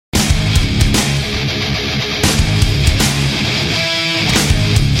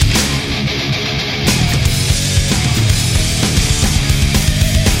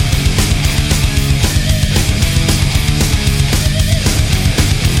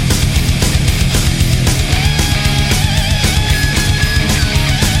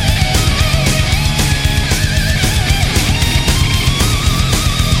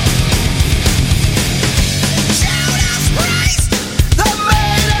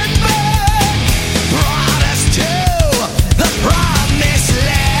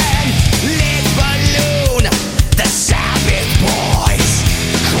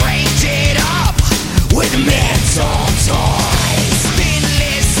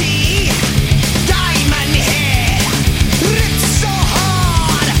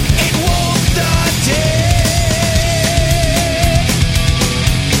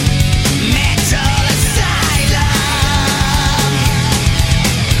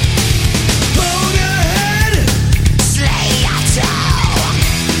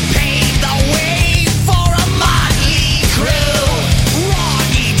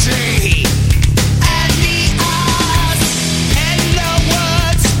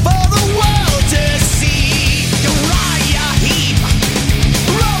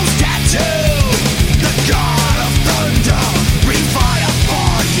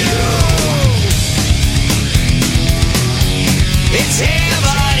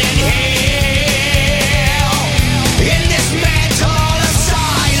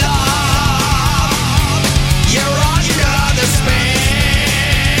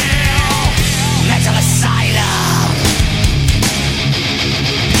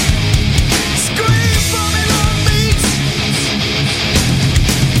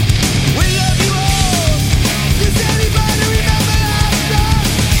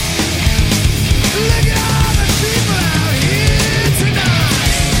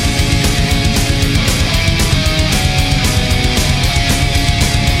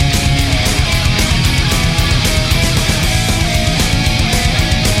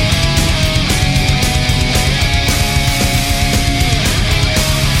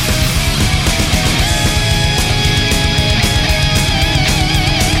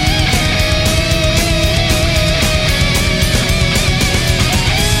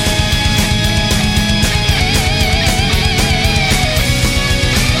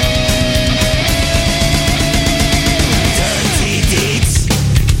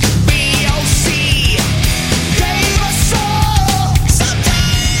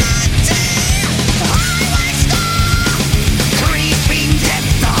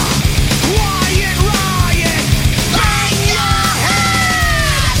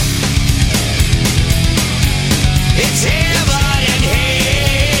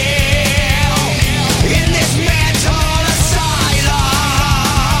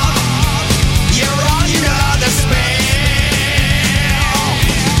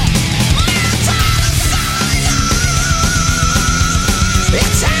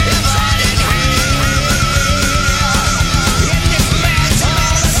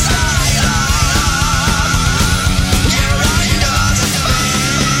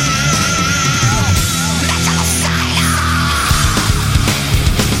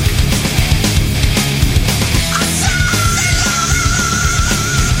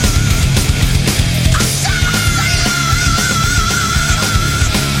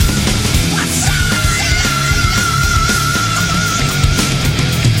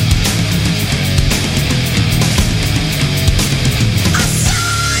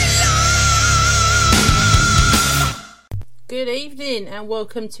evening and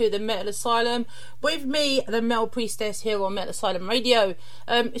welcome to the Metal Asylum with me, the Metal Priestess, here on Metal Asylum Radio.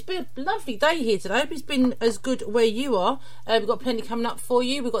 It's been a lovely day here today. I hope it's been as good where you are. We've got plenty coming up for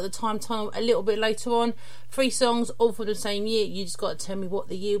you. We've got the time tunnel a little bit later on. 3 songs, all from the same year. You just got to tell me what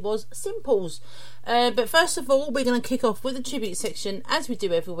the year was. Simples. But first of all, we're going to kick off with the tribute section as we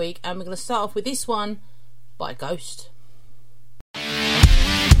do every week, and we're going to start off with this one by Ghost.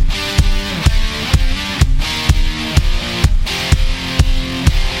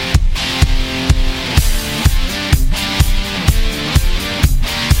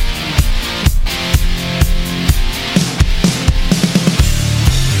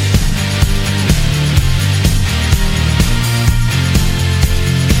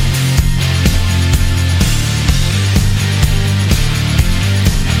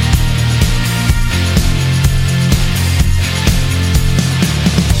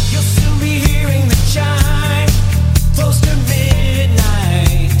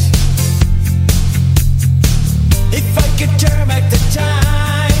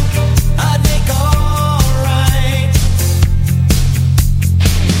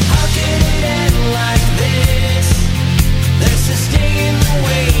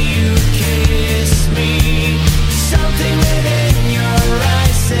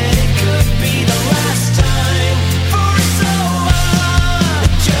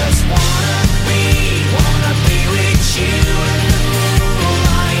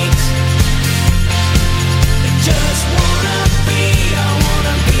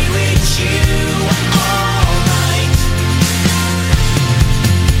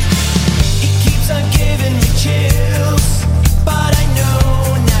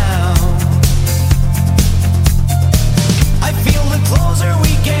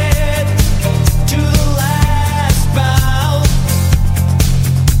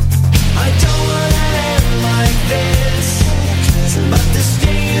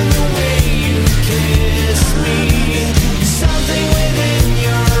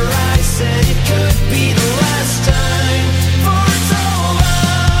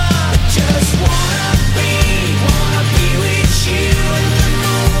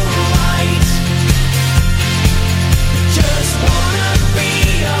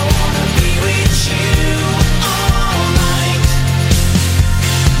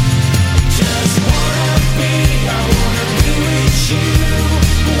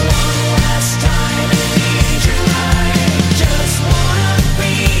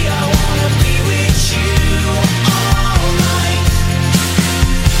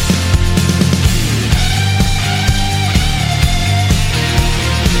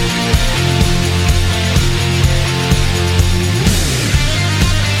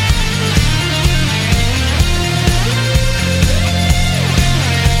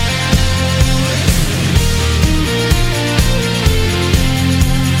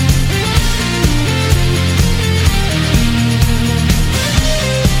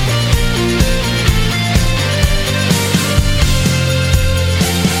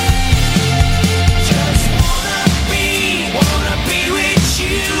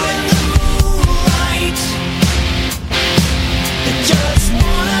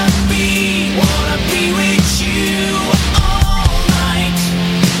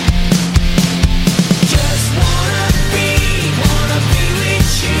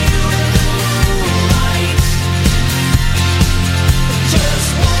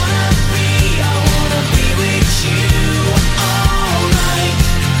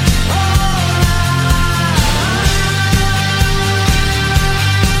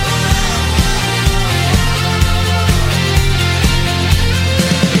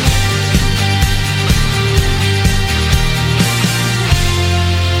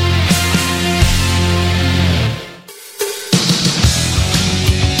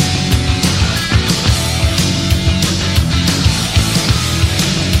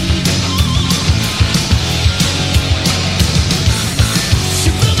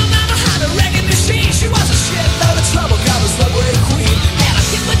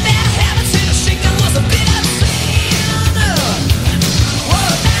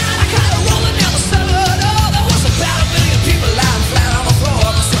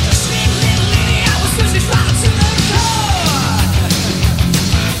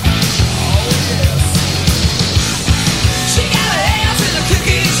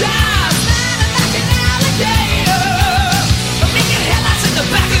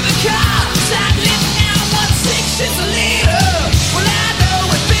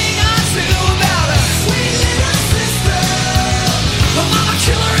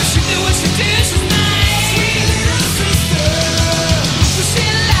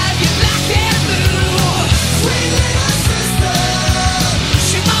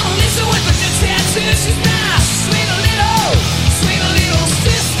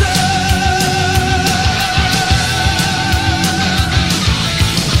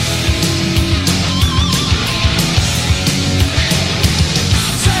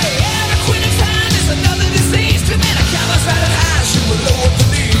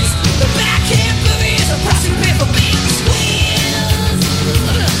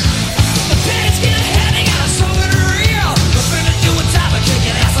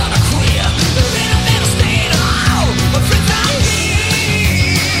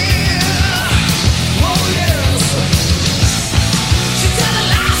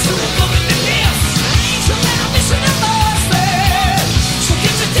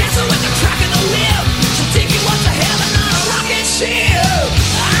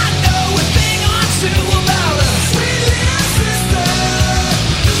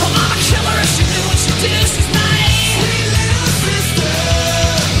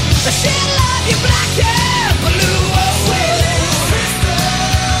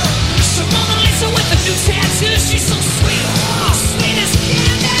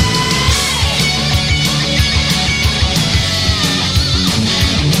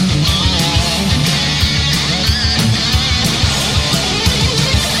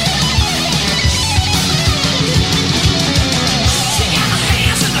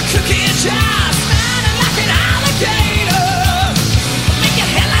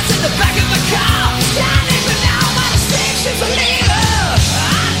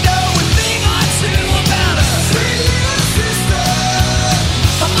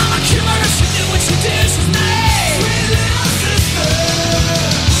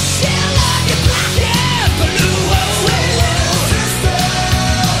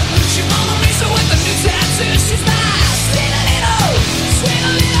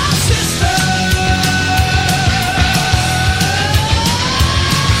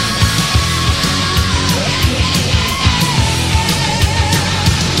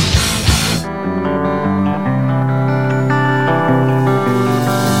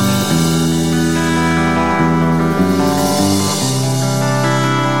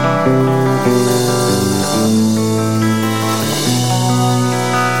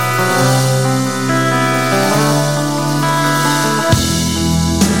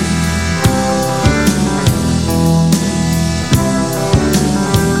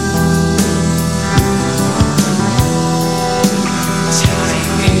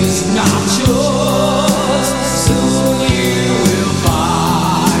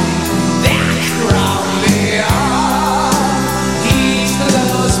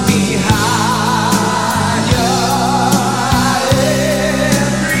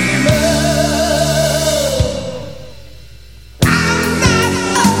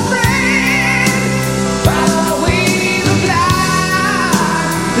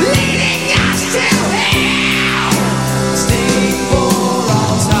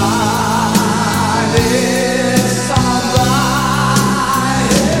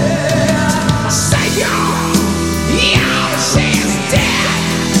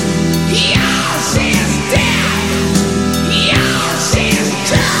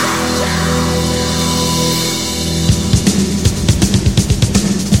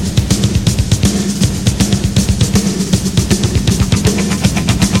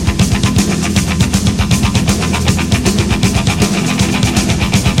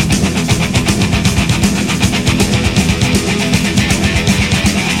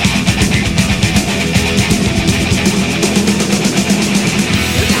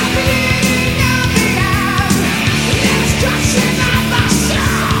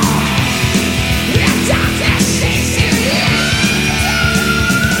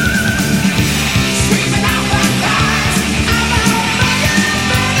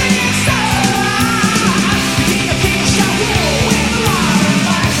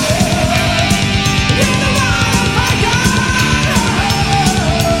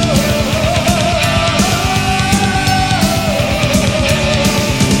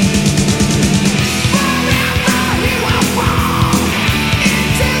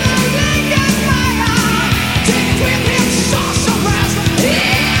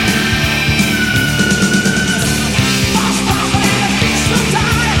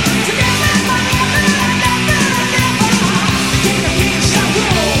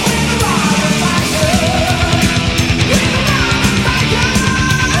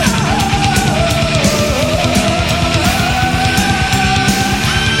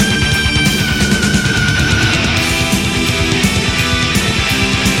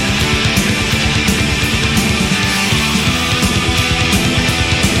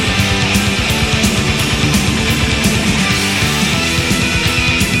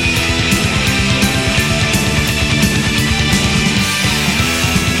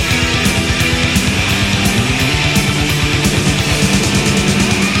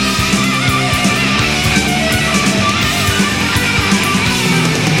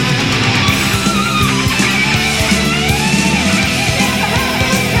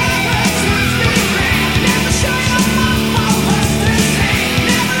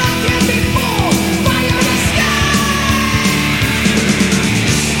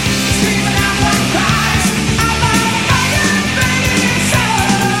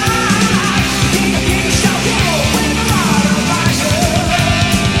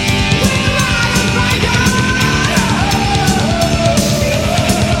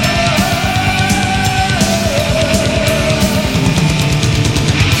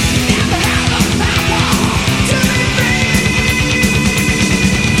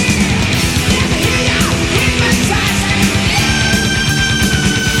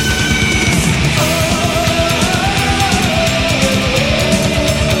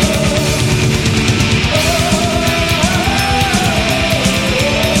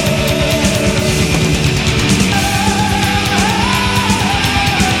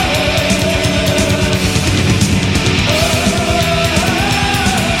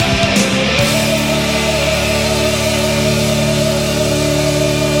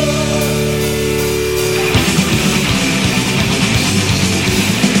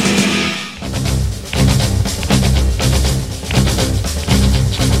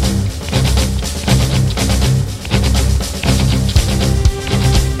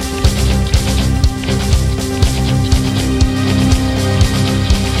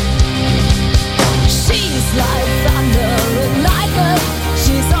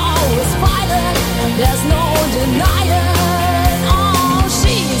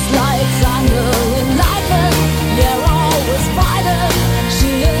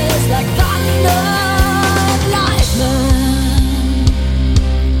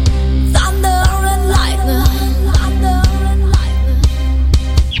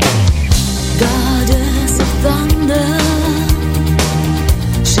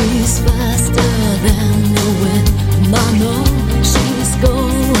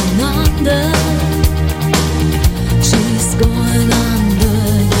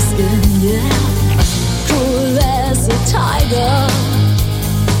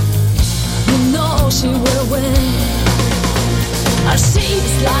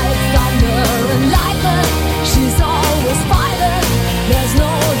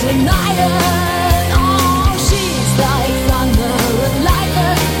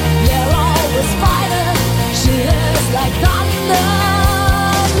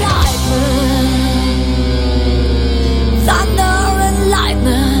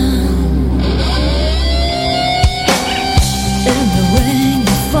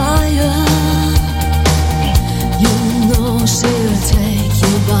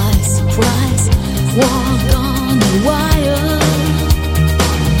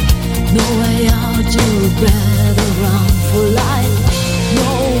 No way out, you better run for life.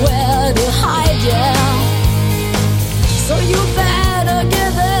 Nowhere to hide, yeah. So you better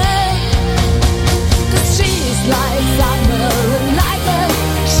give it. 'Cause she's like thunder and lightning.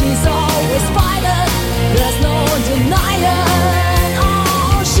 She's always fighting. There's no denying.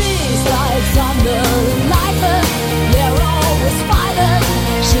 Oh, she's like thunder and lightning. They're always fighting.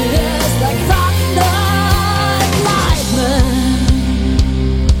 She is like thunder and lightning.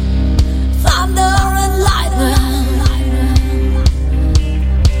 Thunder and lightning.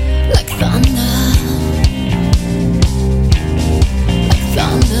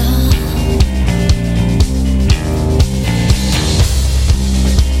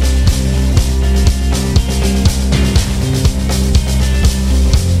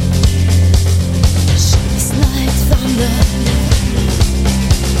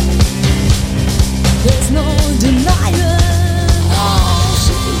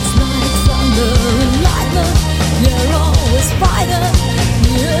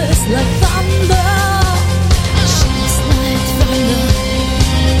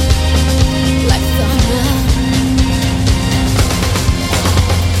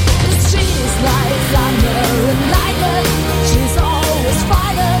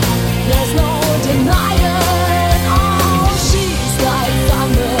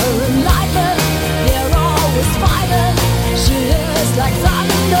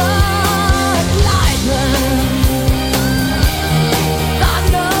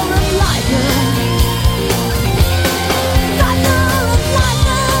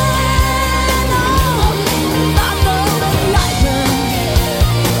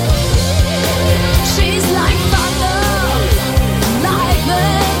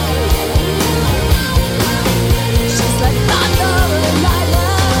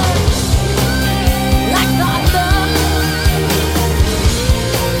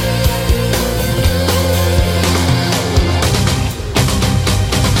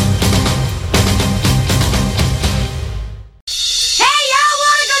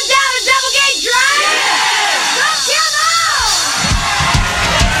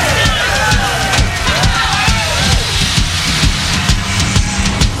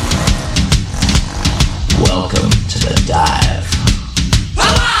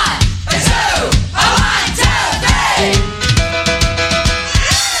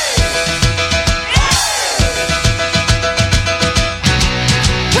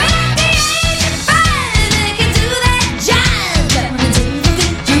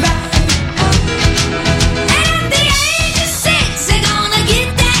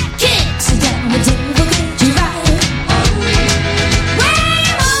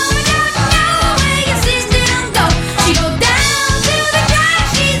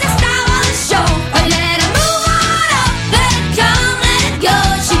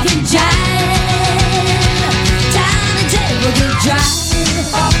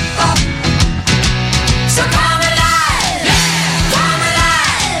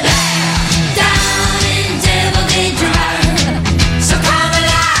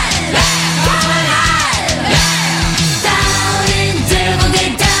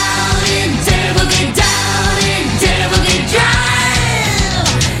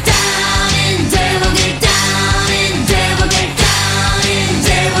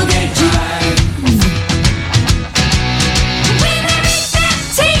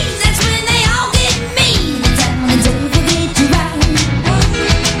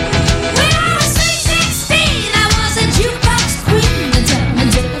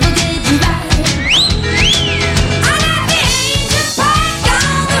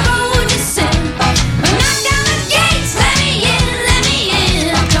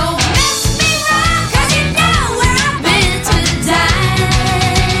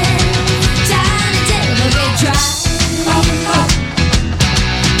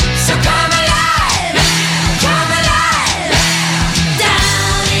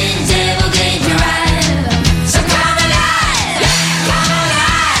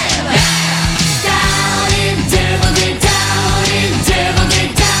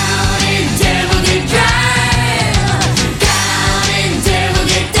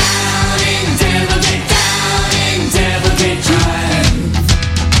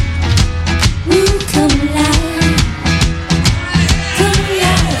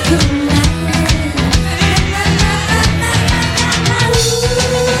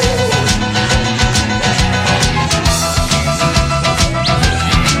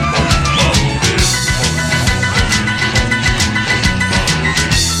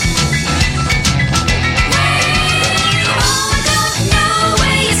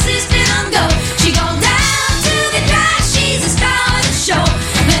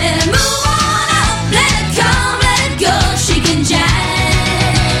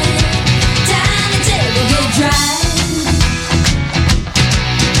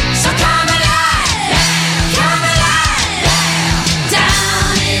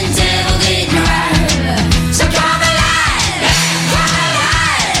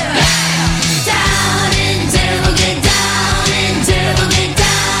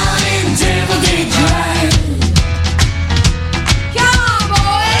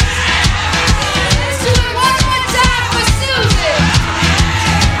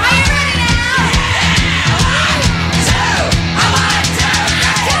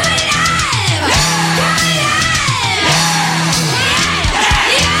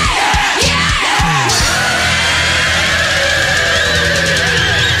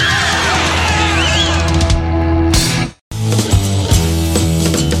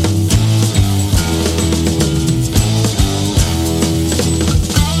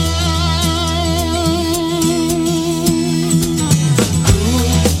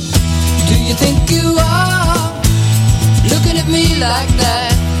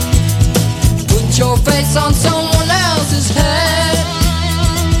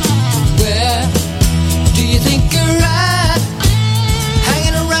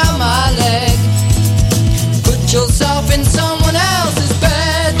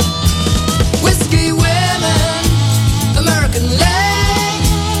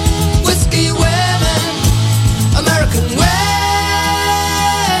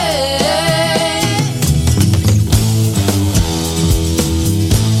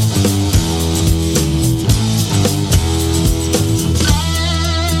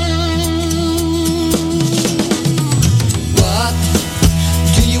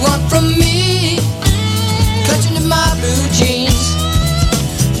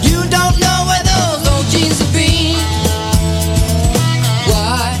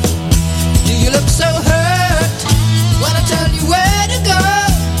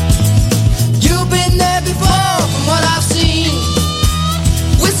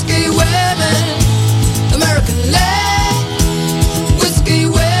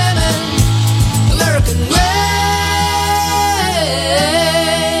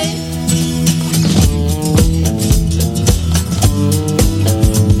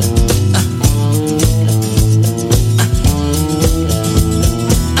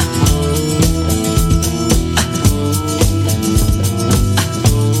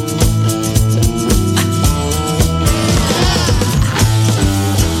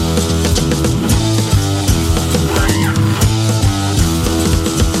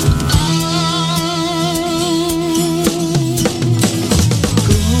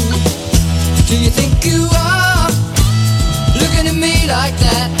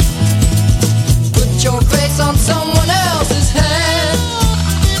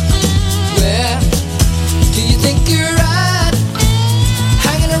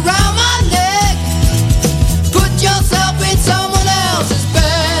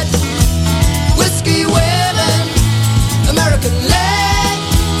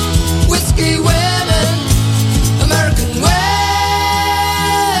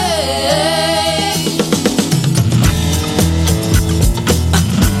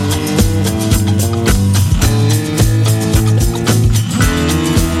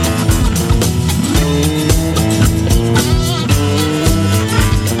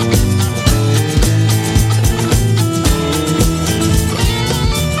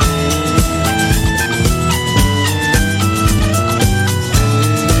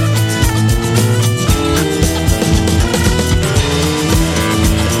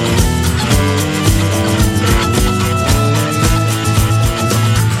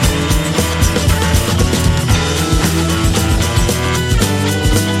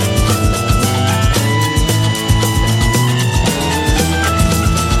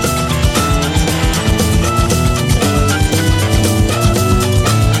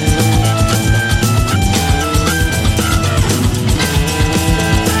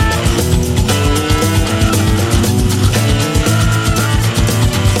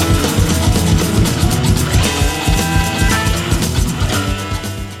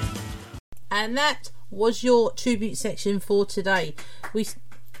 was your tribute section for today.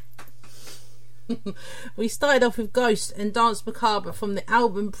 We started off with Ghost and Dance Macabre from the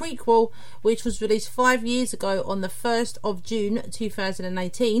album Prequel, which was released 5 years ago on the 1st of June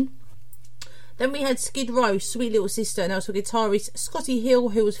 2018. Then we had Skid Row, Sweet Little Sister, and also guitarist Scotty Hill,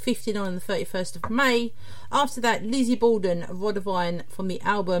 who was 59 on the 31st of May. After that, Lizzie Borden, Rodovine from the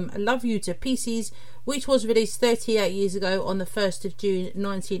album Love You to Pieces, which was released 38 years ago on the 1st of June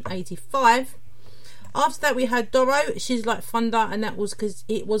 1985. After that, we had Doro, She's Like Thunder, and that was because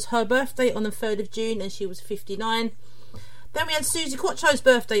it was her birthday on the 3rd of June and she was 59. Then we had Susie Quattro's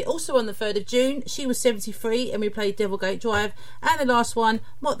birthday, also on the 3rd of June. She was 73, and we played Devilgate Drive. And the last one,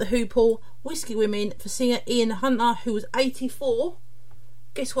 Mott the Hoople, Whiskey Women, for singer Ian Hunter, who was 84.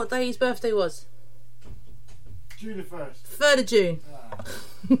 Guess what day his birthday was? June the 1st. 3rd of June.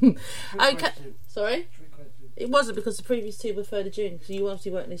 Okay. Question. Sorry? It wasn't, because the previous two were 3rd of June, so you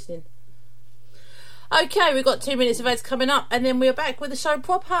obviously weren't listening. Okay, we've got 2 minutes of ads coming up, and then we're back with the show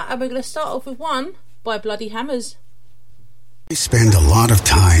proper, and we're going to start off with one by Bloody Hammers. I spend a lot of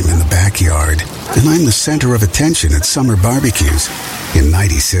time in the backyard, and I'm the center of attention at summer barbecues. In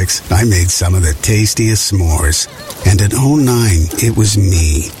 '96, I made some of the tastiest s'mores. And in '09, it was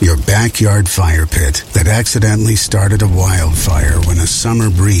me, your backyard fire pit, that accidentally started a wildfire when a summer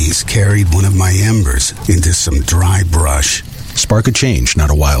breeze carried one of my embers into some dry brush. Spark a change, not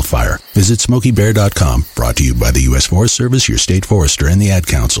a wildfire. Visit SmokeyBear.com. Brought to you by the U.S. Forest Service, your state forester, and the Ad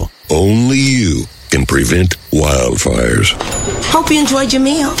Council. Only you can prevent wildfires. Hope you enjoyed your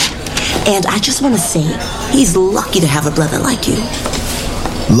meal. And I just want to say, he's lucky to have a brother like you.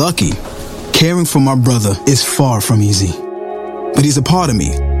 Lucky? Caring for my brother is far from easy. But he's a part of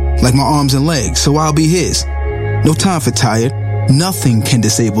me, like my arms and legs, so I'll be his. No time for tired. Nothing can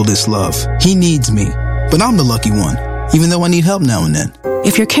disable this love. He needs me, but I'm the lucky one, even though I need help now and then.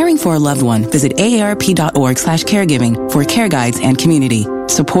 If you're caring for a loved one, visit aarp.org/caregiving for care guides and community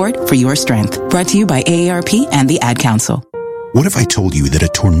support for your strength. Brought to you by AARP and the Ad Council. What if I told you that a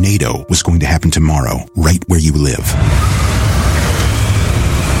tornado was going to happen tomorrow, right where you live?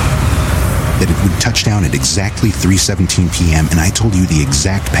 That it would touch down at exactly 3:17 p.m., and I told you the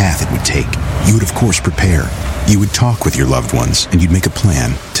exact path it would take. You would, of course, prepare. You would talk with your loved ones, and you'd make a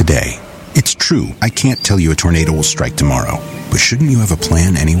plan today. It's true, I can't tell you a tornado will strike tomorrow, but shouldn't you have a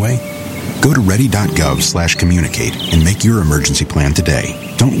plan anyway? Go to ready.gov/communicate and make your emergency plan today.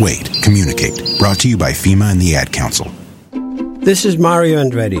 Don't wait. Communicate. Brought to you by FEMA and the Ad Council. This is Mario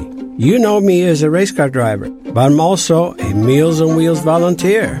Andretti. You know me as a race car driver, but I'm also a Meals on Wheels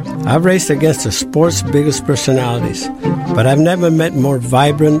volunteer. I've raced against the sport's biggest personalities, but I've never met more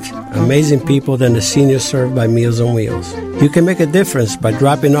vibrant, amazing people than the seniors served by Meals on Wheels. You can make a difference by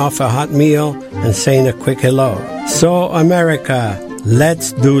dropping off a hot meal and saying a quick hello. So, America,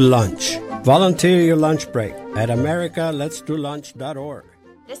 let's do lunch. Volunteer your lunch break at americaletsdolunch.org.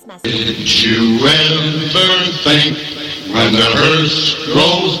 Did you ever think when the hearse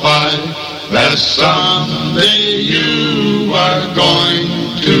rolls by that someday you are going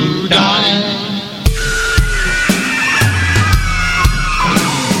to die?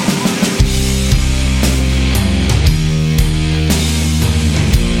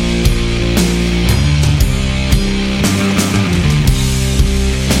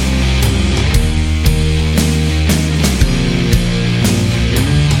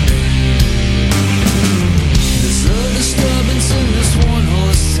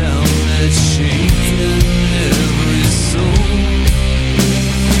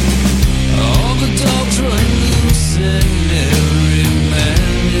 Oh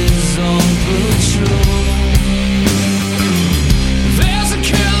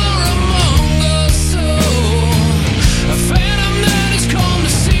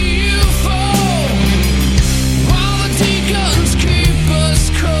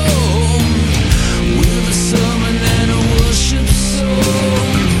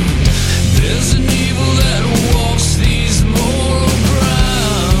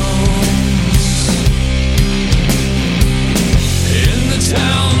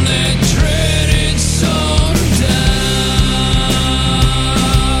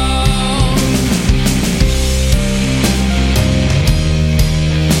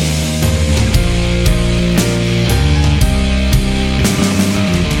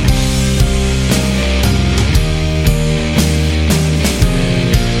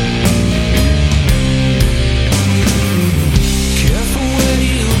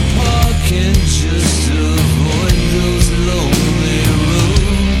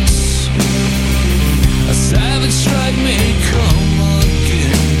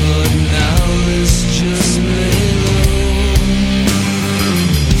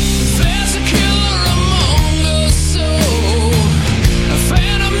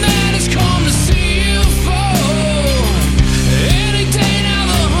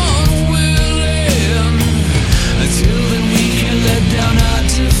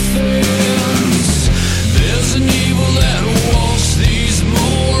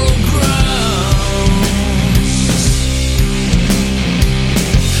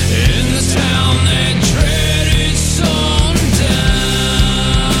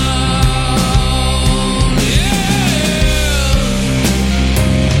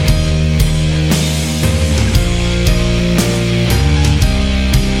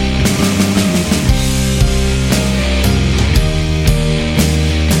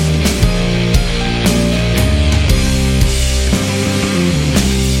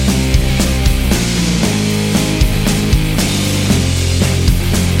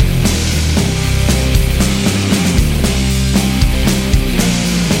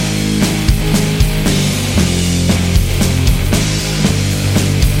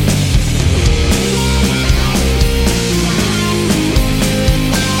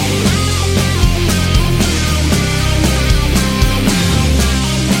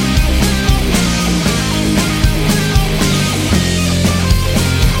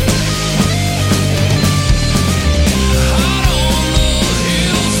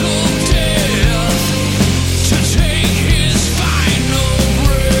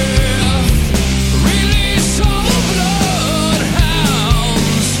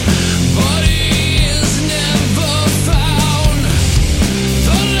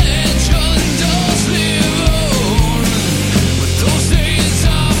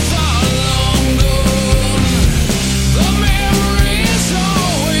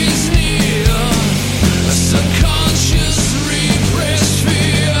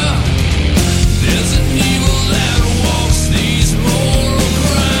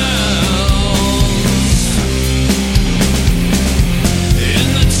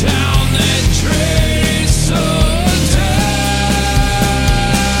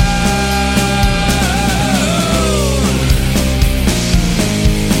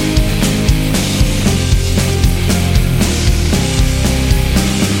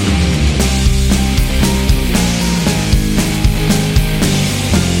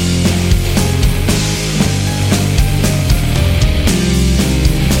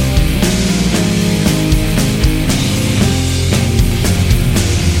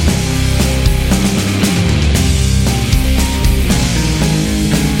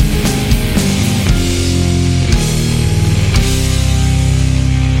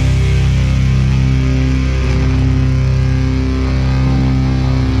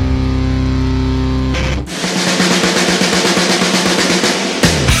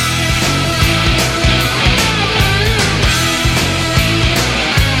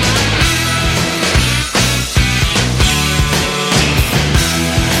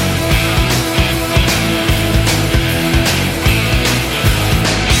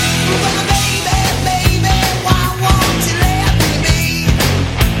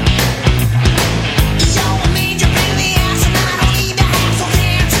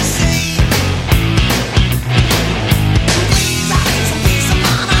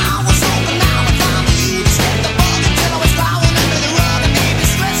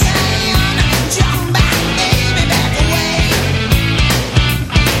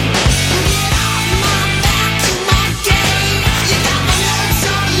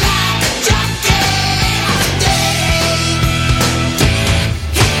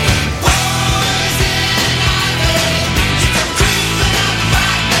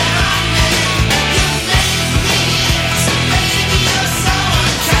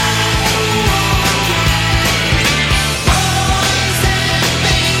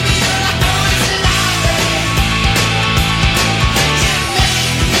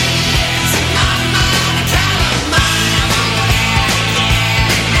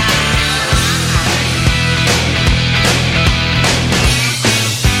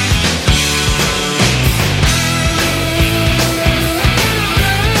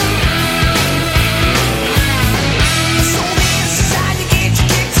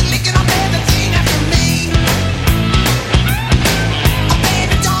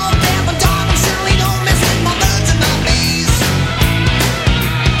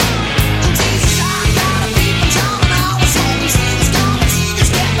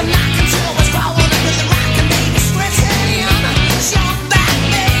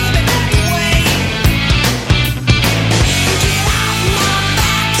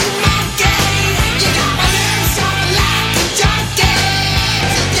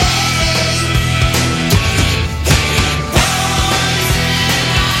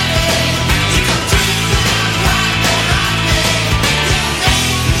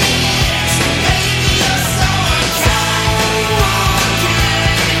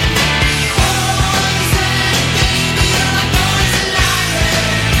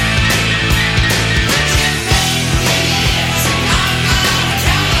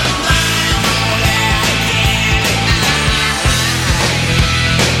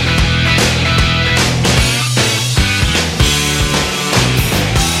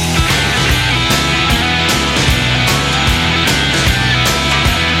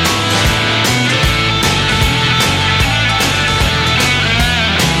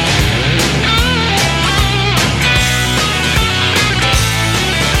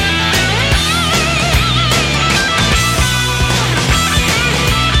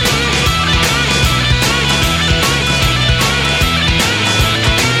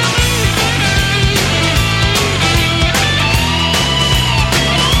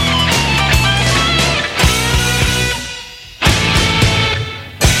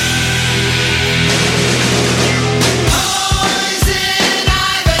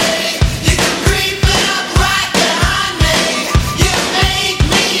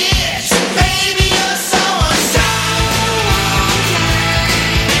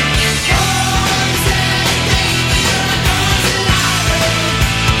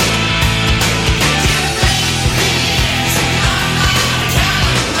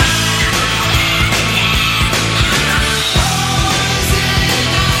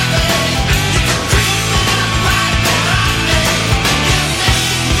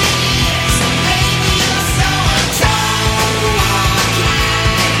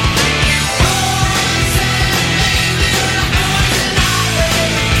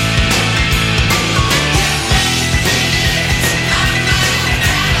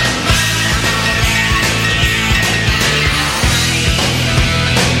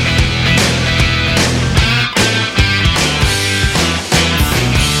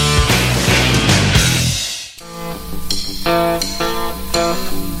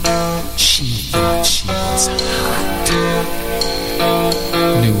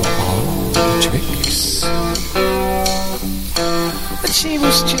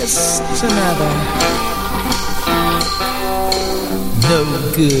It's just another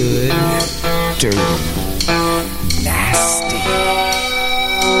no good, dirty, nasty.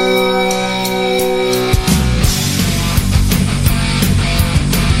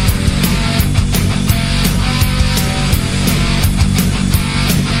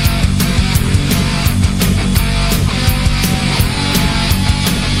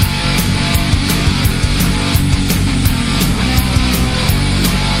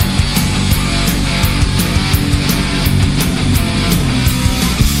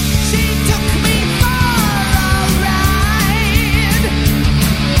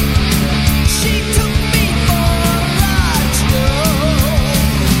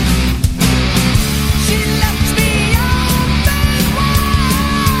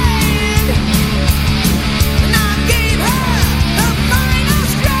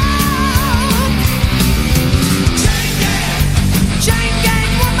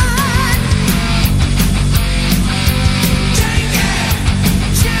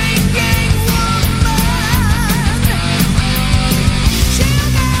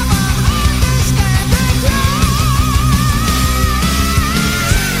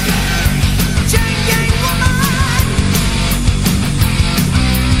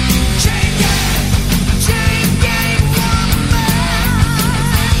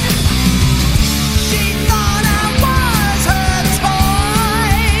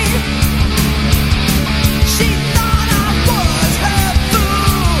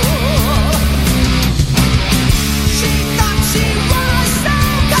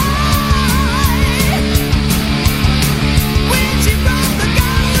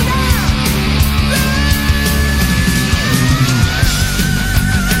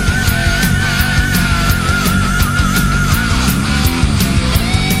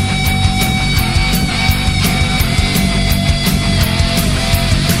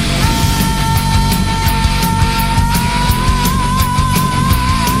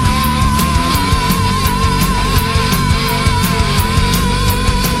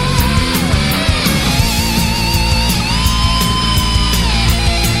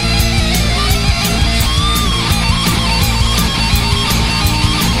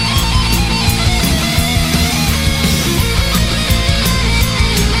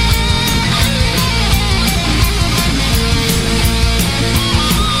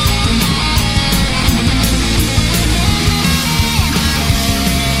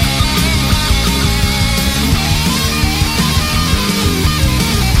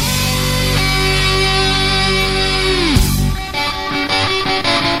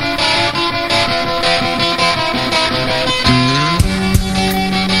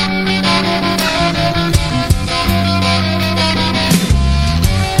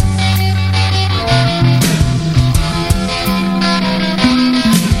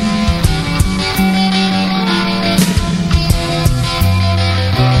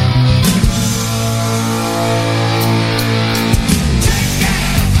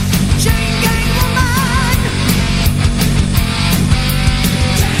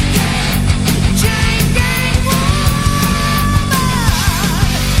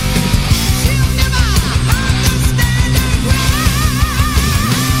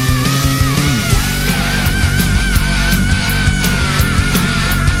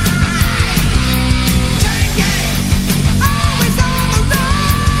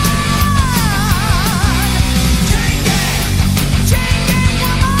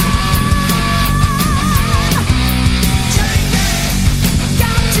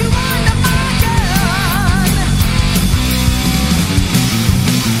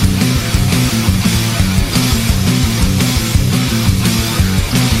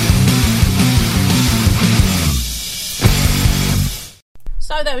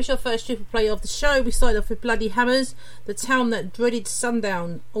 So that was your first triple play of the show. We started off with Bloody Hammers, The Town That Dreaded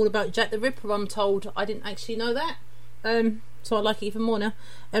Sundown, all about Jack the Ripper, I'm told. I didn't actually know that, so I like it even more now.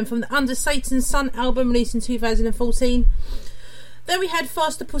 From the Under Satan's Sun album, released in 2014. Then we had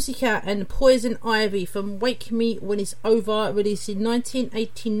Faster Pussycat and Poison Ivy from Wake Me When It's Over, released in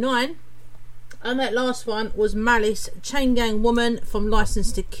 1989. And that last one was Malice, Chain Gang Woman from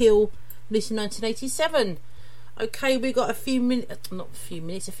License to Kill, released in 1987. Okay, we got a few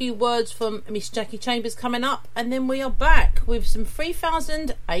words from Miss Jackie Chambers coming up, and then we are back with some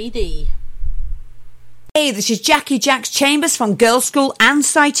 3000 AD. Hey, this is Jackie Jacks Chambers from Girls School and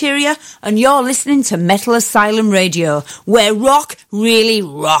Cyteria, and you're listening to Metal Asylum Radio, where rock really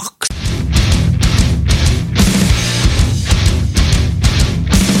rocks.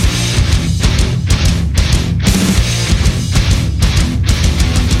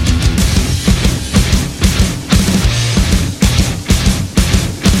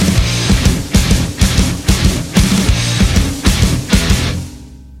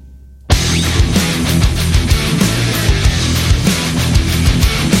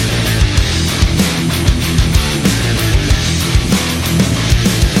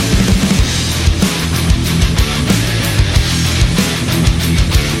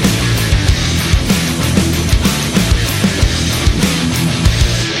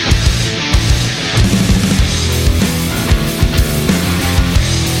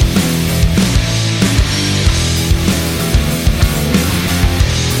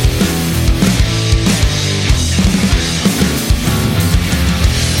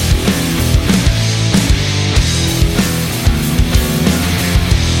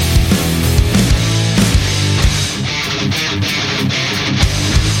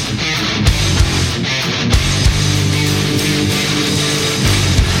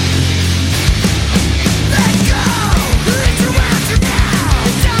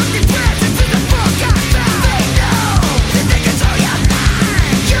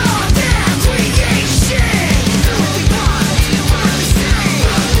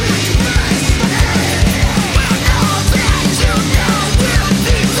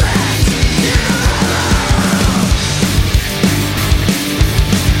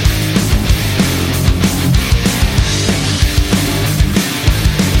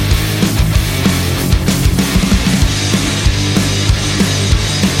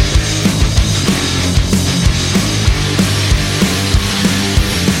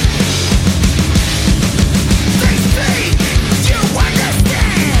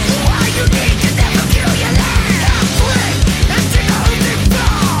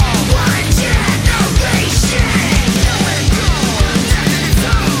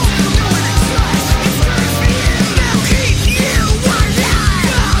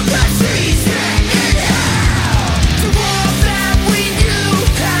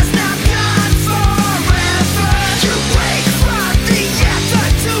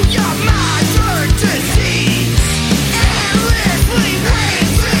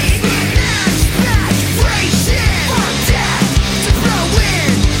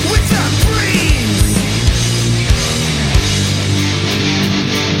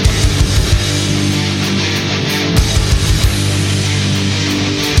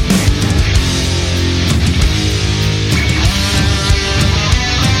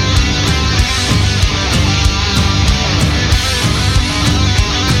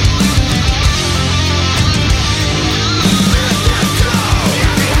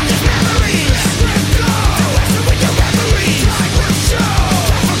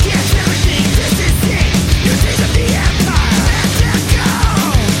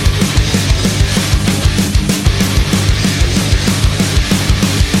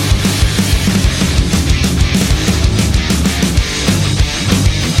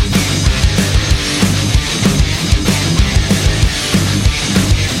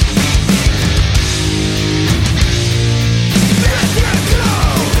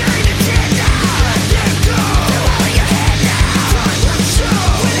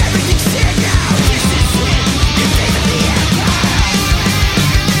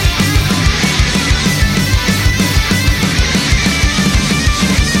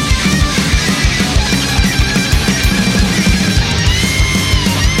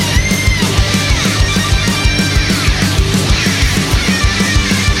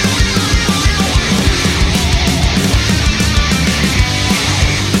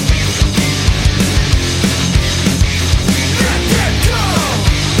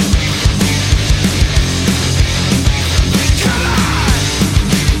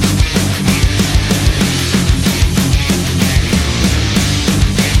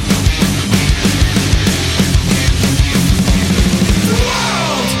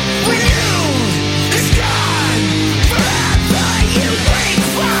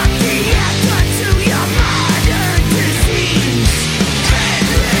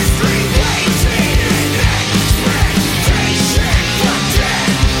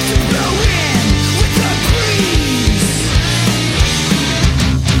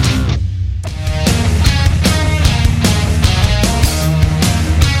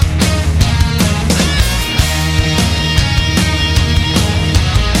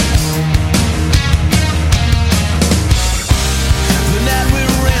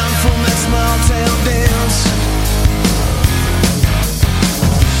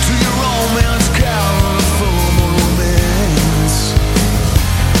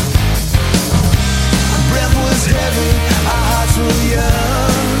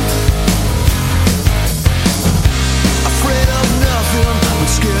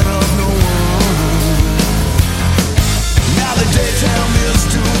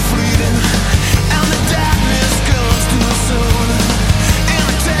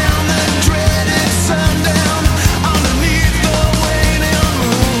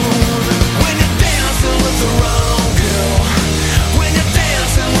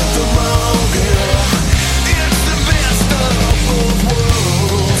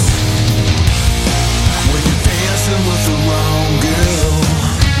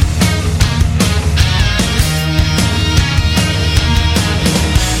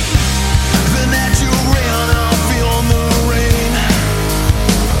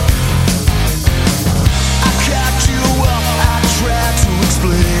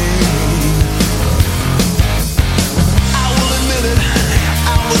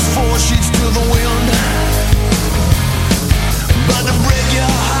 was 4 sheets to the wind, but to break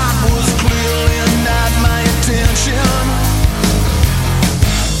your heart was clearly not my intention.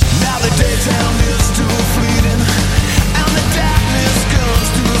 Now the daytime is too fleeting, and the darkness comes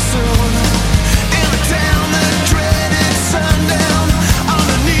too soon. In a town that dreaded sundown,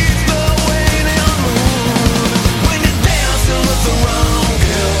 underneath the waning moon. When you're dancing with the wrong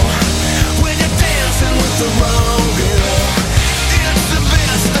girl, when you're dancing with the wrong girl, it's the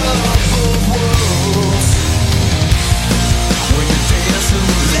best of both.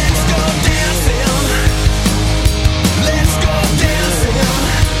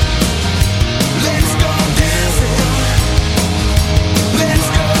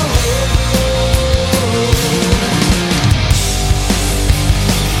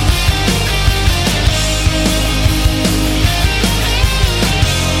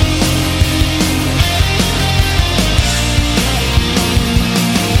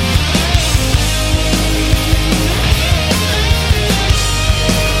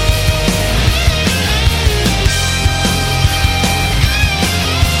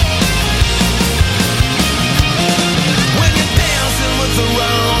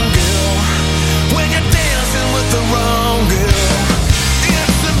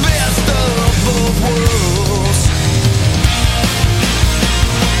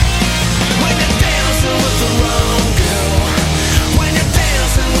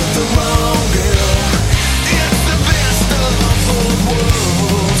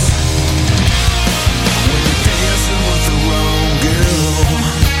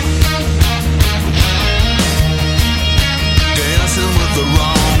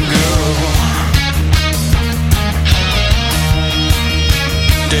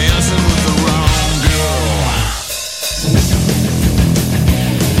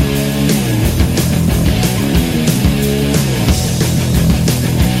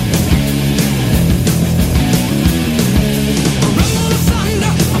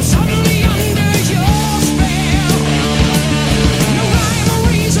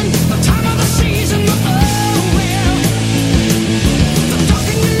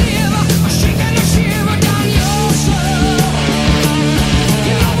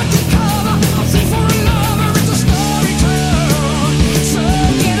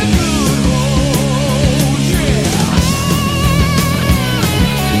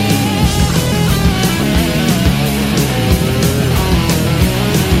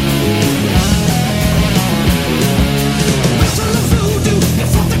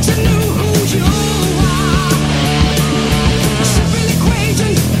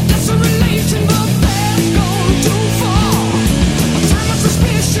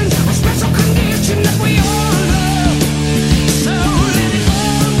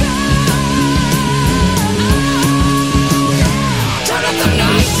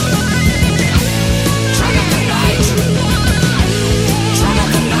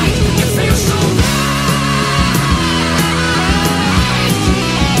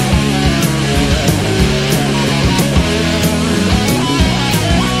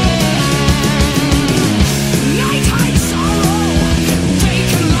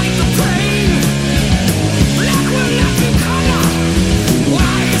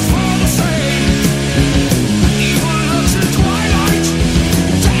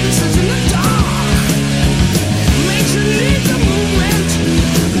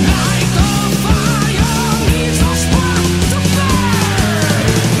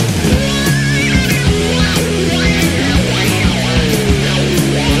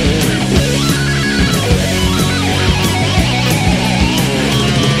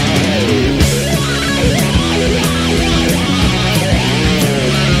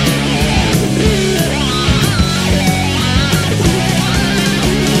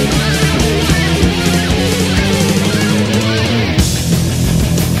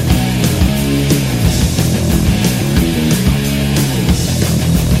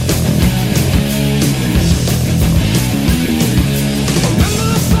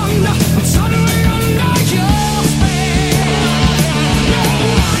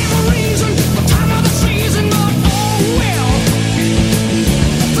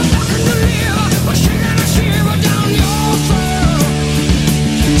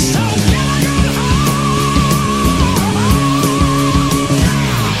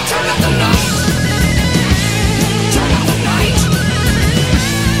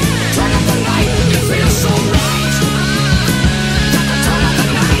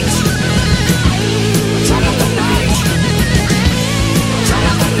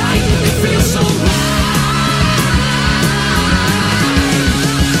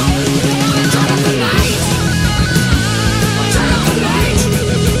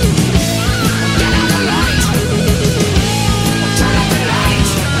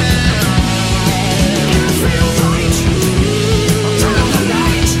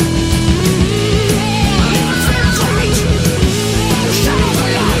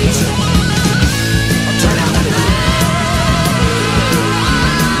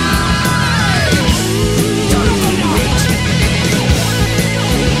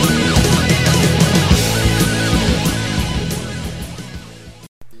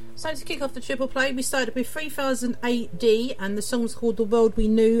 So to kick off the triple play, we started with 3000 AD, and the song's called The World We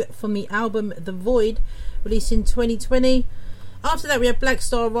Knew from the album The Void, released in 2020. After that, we had Black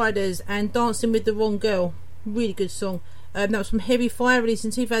Star Riders and Dancing with the Wrong Girl. Really good song. That was from Heavy Fire, released in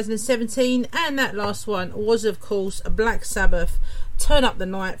 2017. And that last one was, of course, Black Sabbath, Turn Up the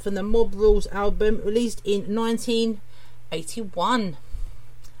Night, from the Mob Rules album, released in 1981.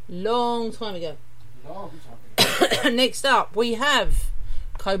 Long time ago. Next up, we have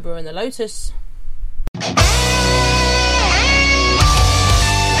Cobra and the Lotus.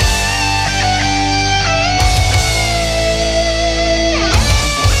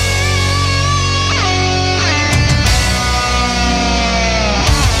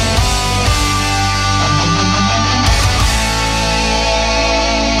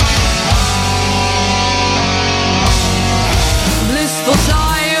 Blissful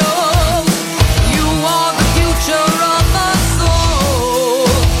child, you are the future of my soul.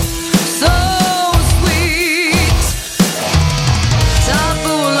 So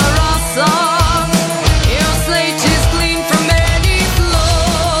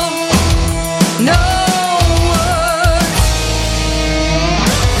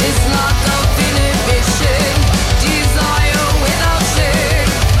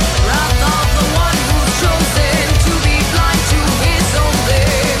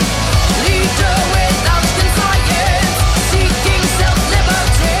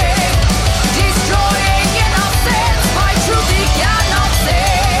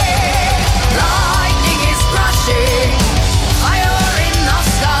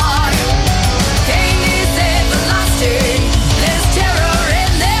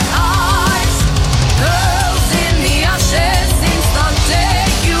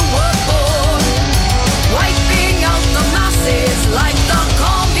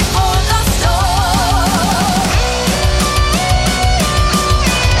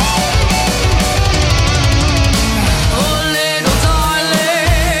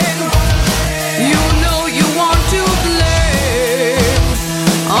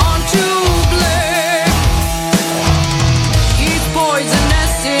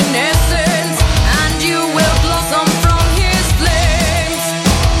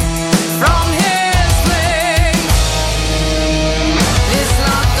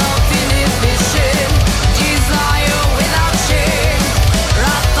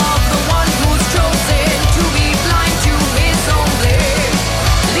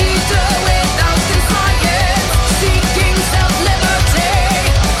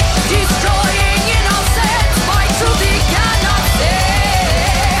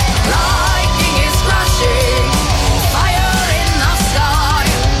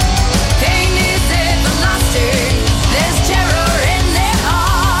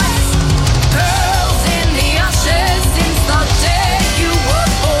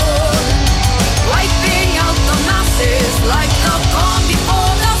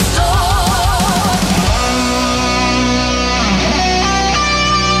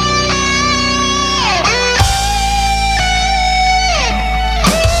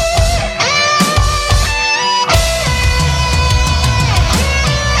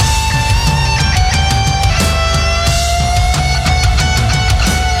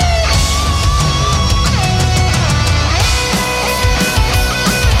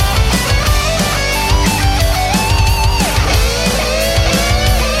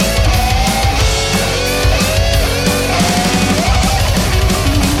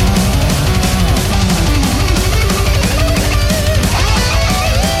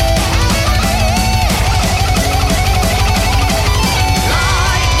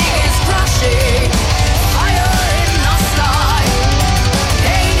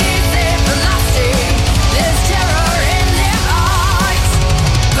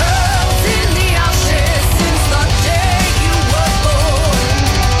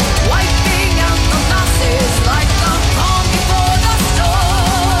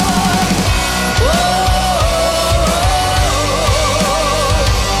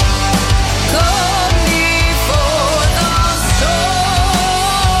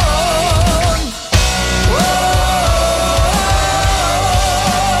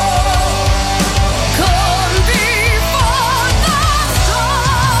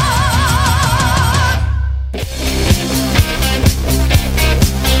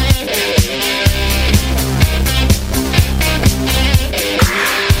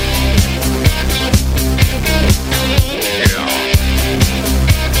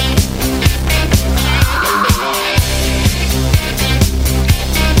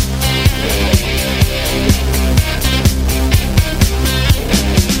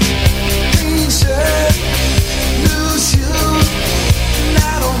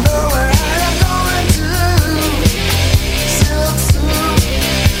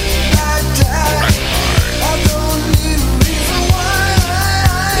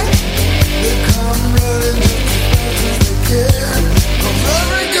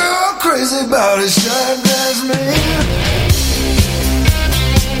crazy about a shirt dress man.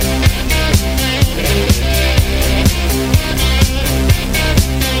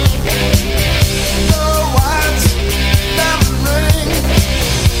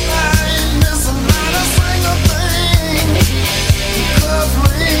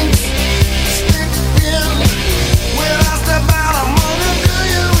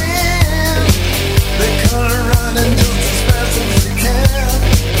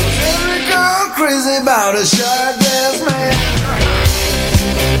 Crazy about a shirt dress man.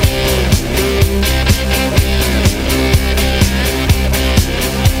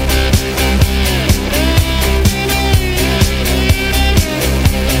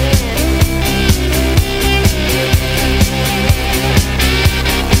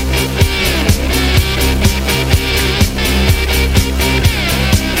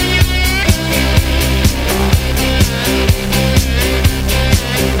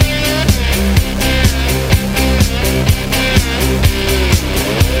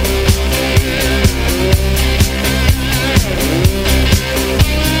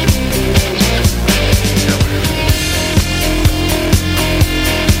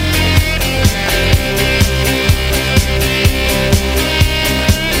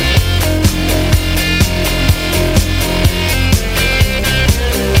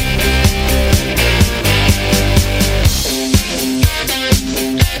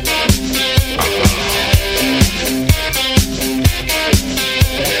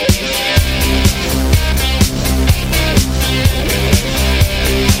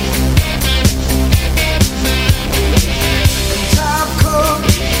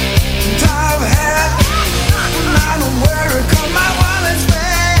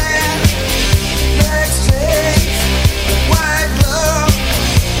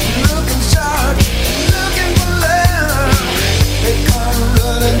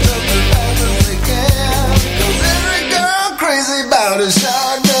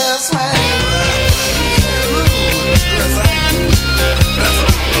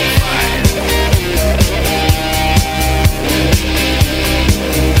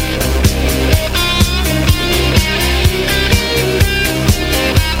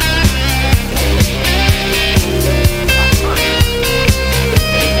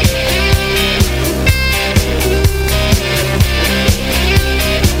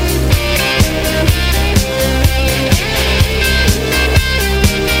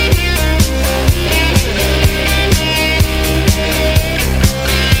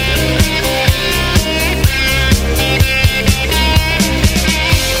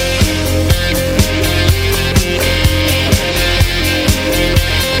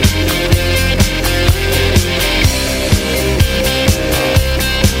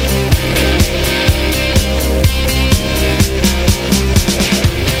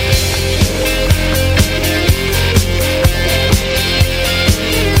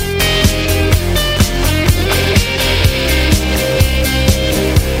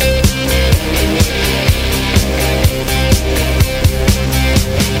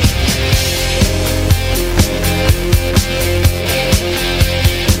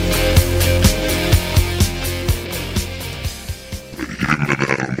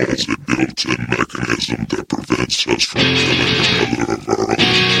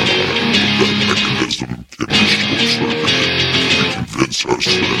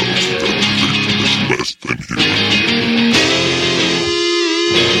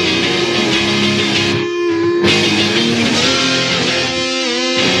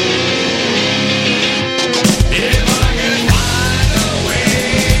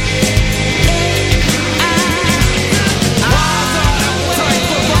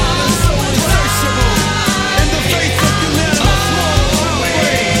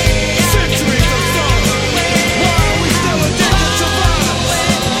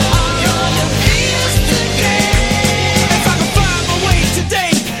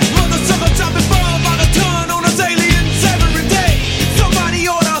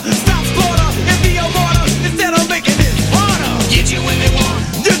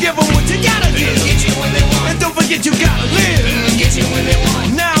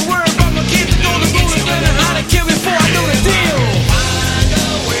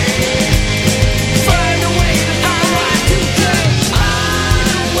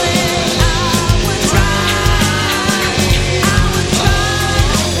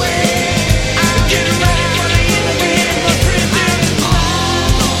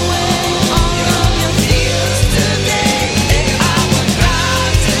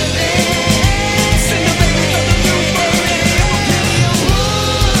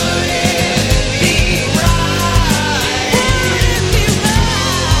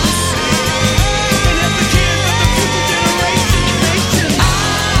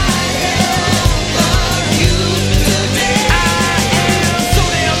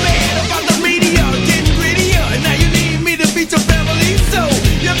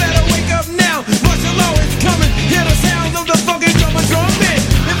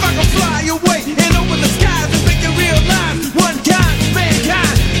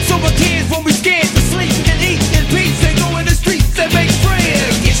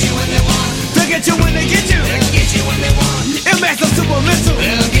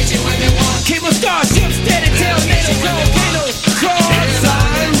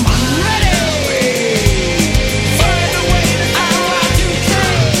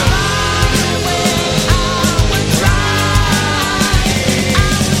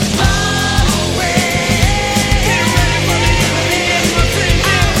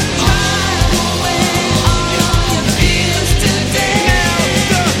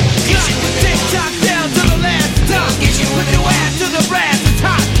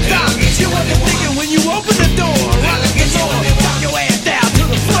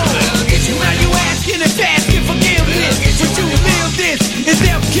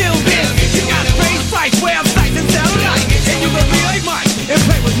 kill this. You got space flights, websites, and satellites. And you can be like Mike and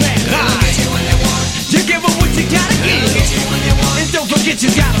play with mankind. You give them what you gotta give. And don't forget you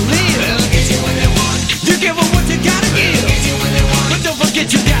gotta live. You give them what you gotta give. But don't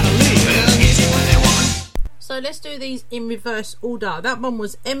forget you gotta live. So let's do these in reverse order. That one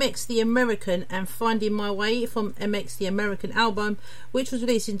was MX The American and Finding My Way from MX The American album, which was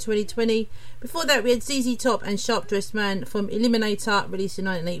released in 2020. Before that we had ZZ Top and Sharp Dressed Man from Eliminator, released in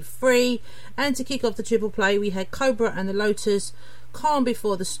 1983. And to kick off the triple play we had Cobra and the Lotus, Calm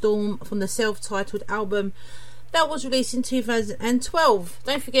Before the Storm from the self-titled album that was released in 2012.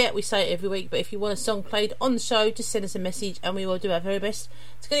 Don't forget, we say it every week, but if you want a song played on the show, just send us a message and we will do our very best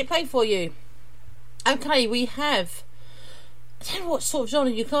to get it played for you. Okay, we have, I don't know what sort of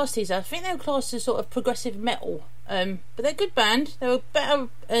genre you class these as. I think they were classed as sort of progressive metal, but they're a good band. They were better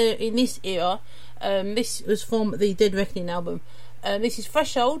in this era. This was from the Dead Reckoning album. This is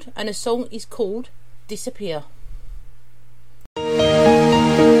Threshold and the song is called Disappear.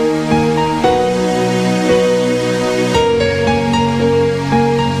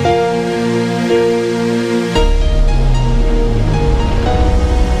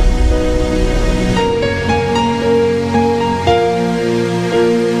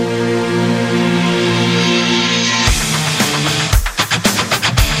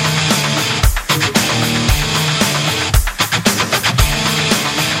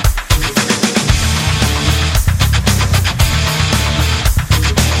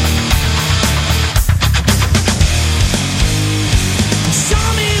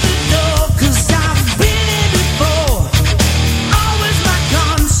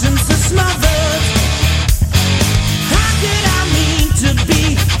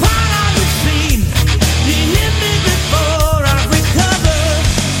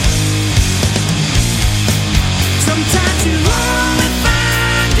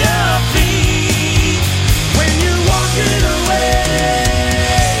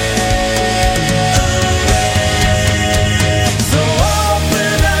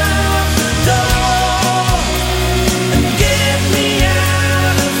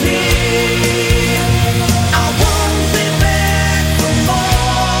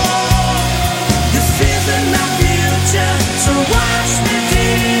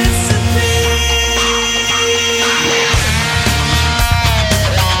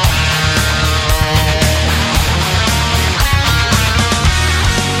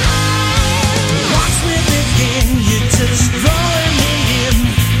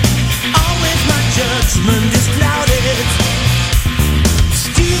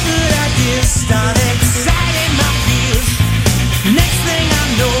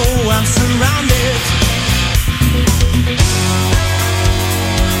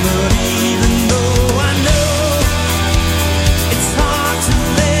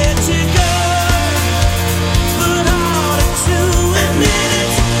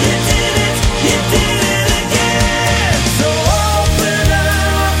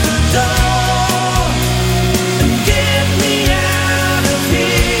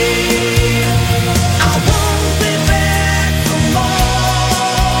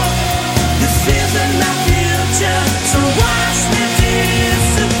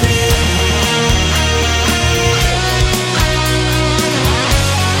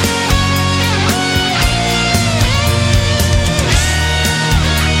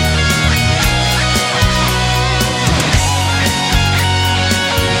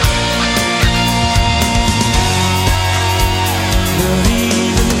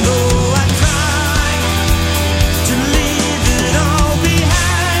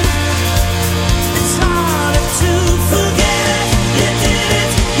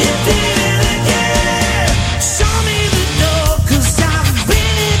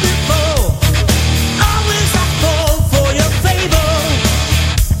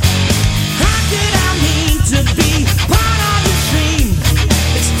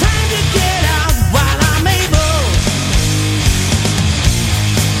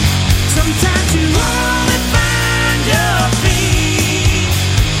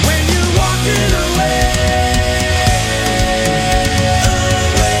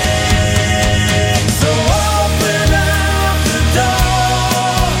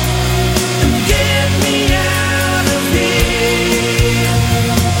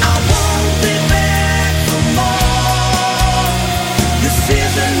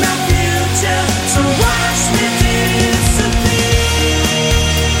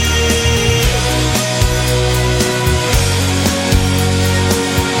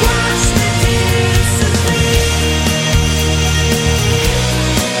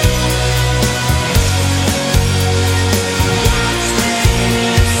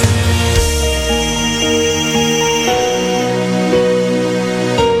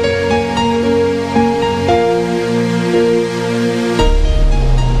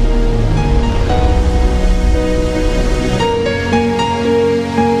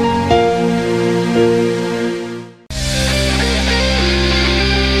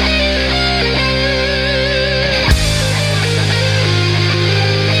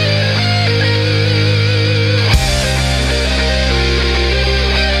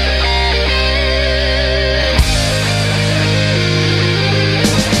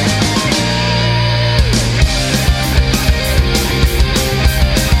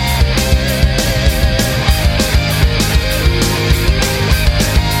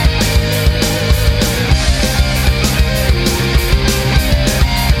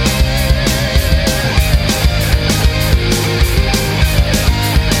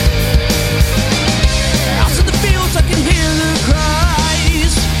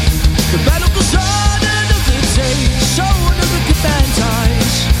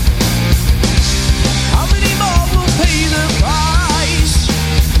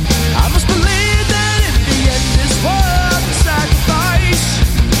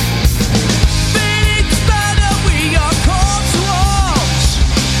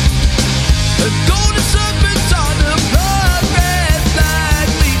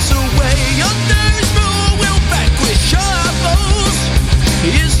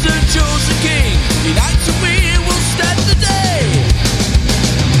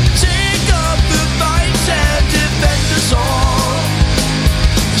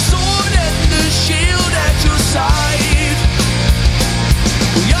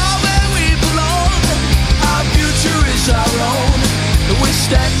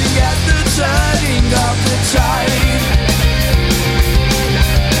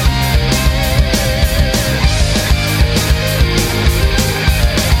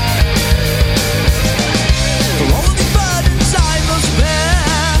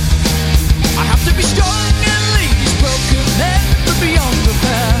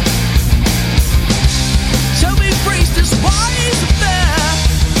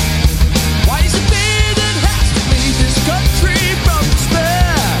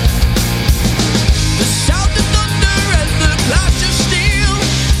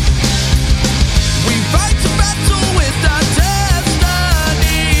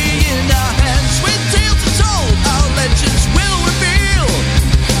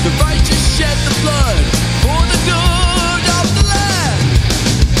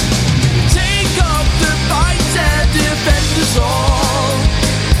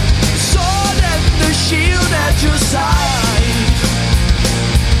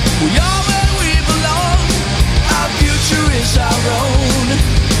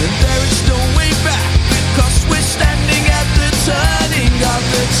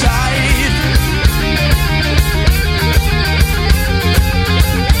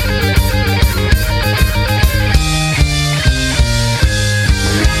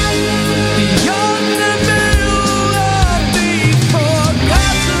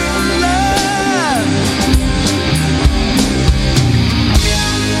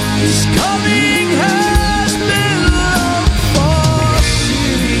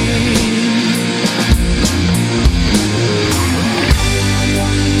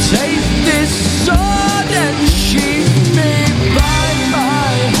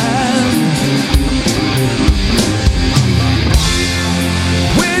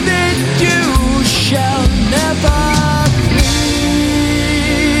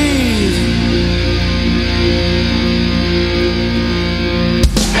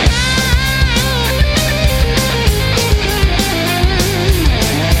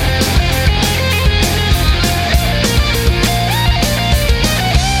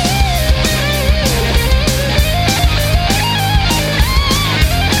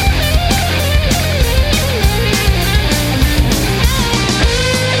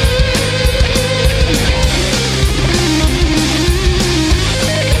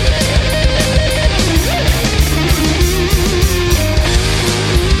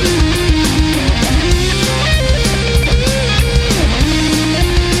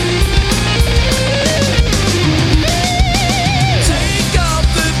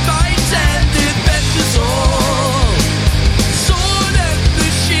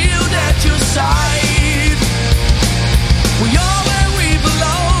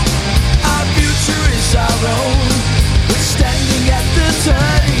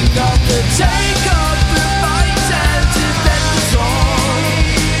 Take up the fight and defend us all.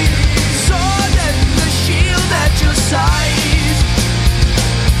 Sword and the shield at your side.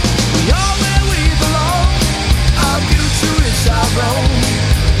 We are where we belong. Our future is our own.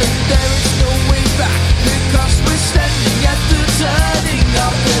 And there is no way back, because we're standing at the turning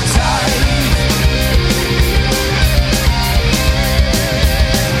of the tide.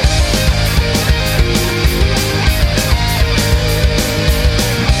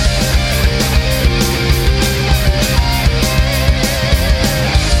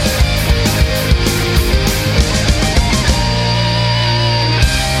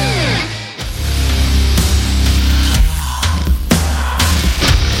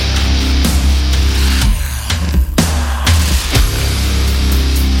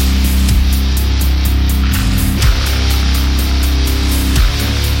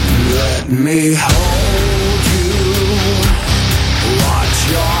 Let me hold you, watch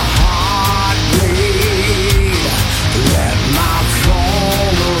your heart bleed. Let my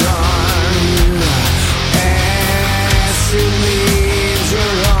phone run as it leaves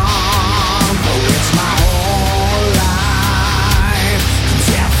your arm. Oh, it's my whole life.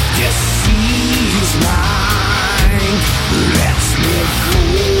 Death deceives mine. Lets me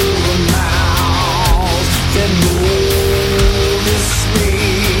fool the mouth that notice me.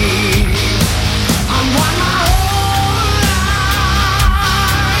 I'm on my whole life.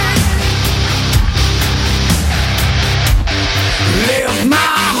 Live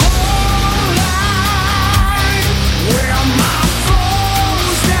my whole life where my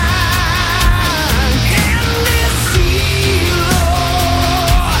foes die. In this sea,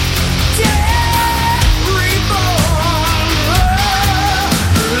 Lord, death reborn.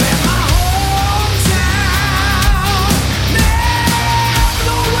 Let my hometown melt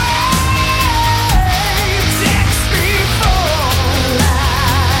away. Takes before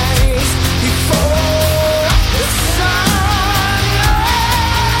lies, before the sun.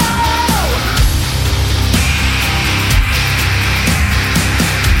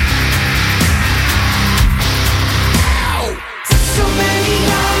 So many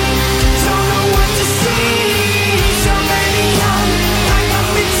young, don't know what to see. So many young, like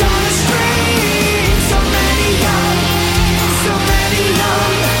puppets on a string. So many young, so many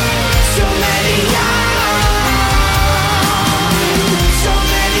young, so many young. So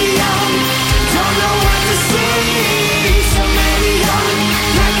many young, don't know what to see. So many young,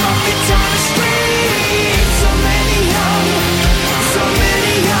 like puppets on a string. So many young, so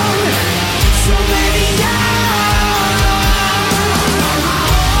many young, so many young.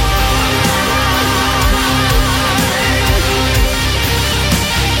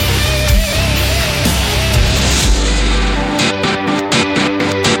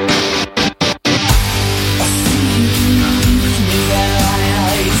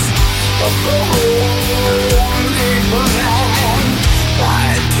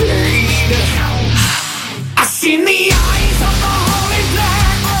 I've seen the eyes of the holy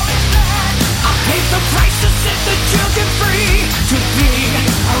flag. I paid the price to set the children free. To be,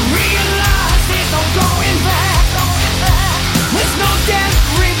 I realize there's no going back. There's no death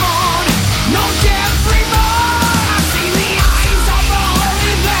reborn, no death reborn. I've seen the eyes of the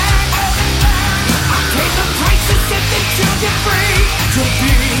holy flag. I paid the price to set the children free. To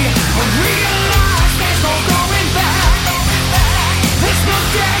be, I realize there's no going back. There's no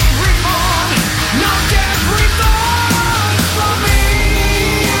death reborn, no death reborn for me.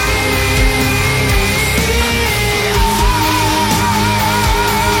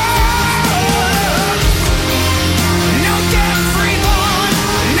 No death reborn,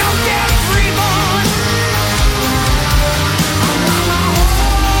 no death reborn.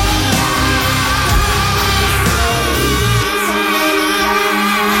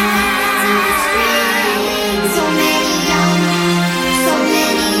 So many young, so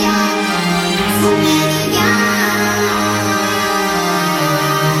many young, so many young.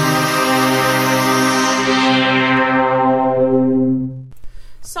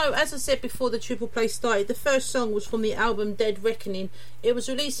 So, as I said before the triple play started, the first song was from the album Dead Reckoning. It was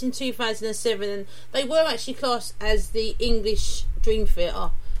released in 2007, and they were actually classed as the English Dream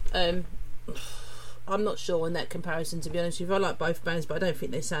Theater. I'm not sure on that comparison, to be honest with you. I like both bands, but I don't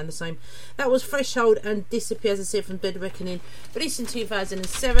think they sound the same. That was Threshold and Disappear, as I said, from Dead Reckoning, released in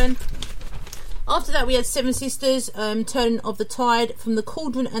 2007. After that, we had Seven Sisters, Turning of the Tide, from the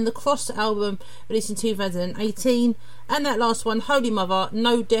Cauldron and the Cross album, released in 2018. And that last one, Holy Mother,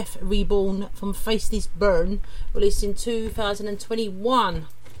 No Death Reborn, from Face This Burn, released in 2021.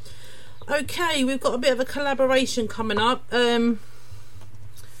 Okay, we've got a bit of a collaboration coming up. Can't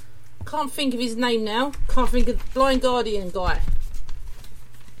think of his name now. Can't think of Blind Guardian guy.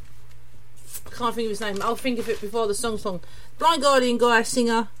 can't think of his name. I'll think of it before the song. Blind Guardian guy,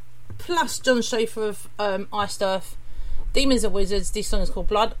 singer, plus John Schaefer of Iced Earth. Demons and Wizards. This song is called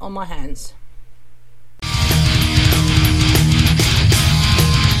Blood on My Hands.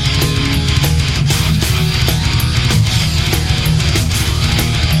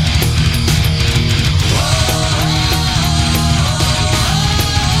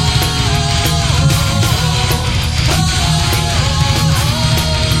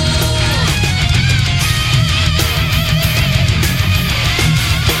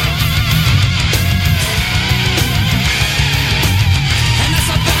 And as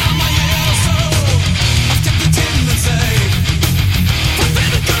I bound my ears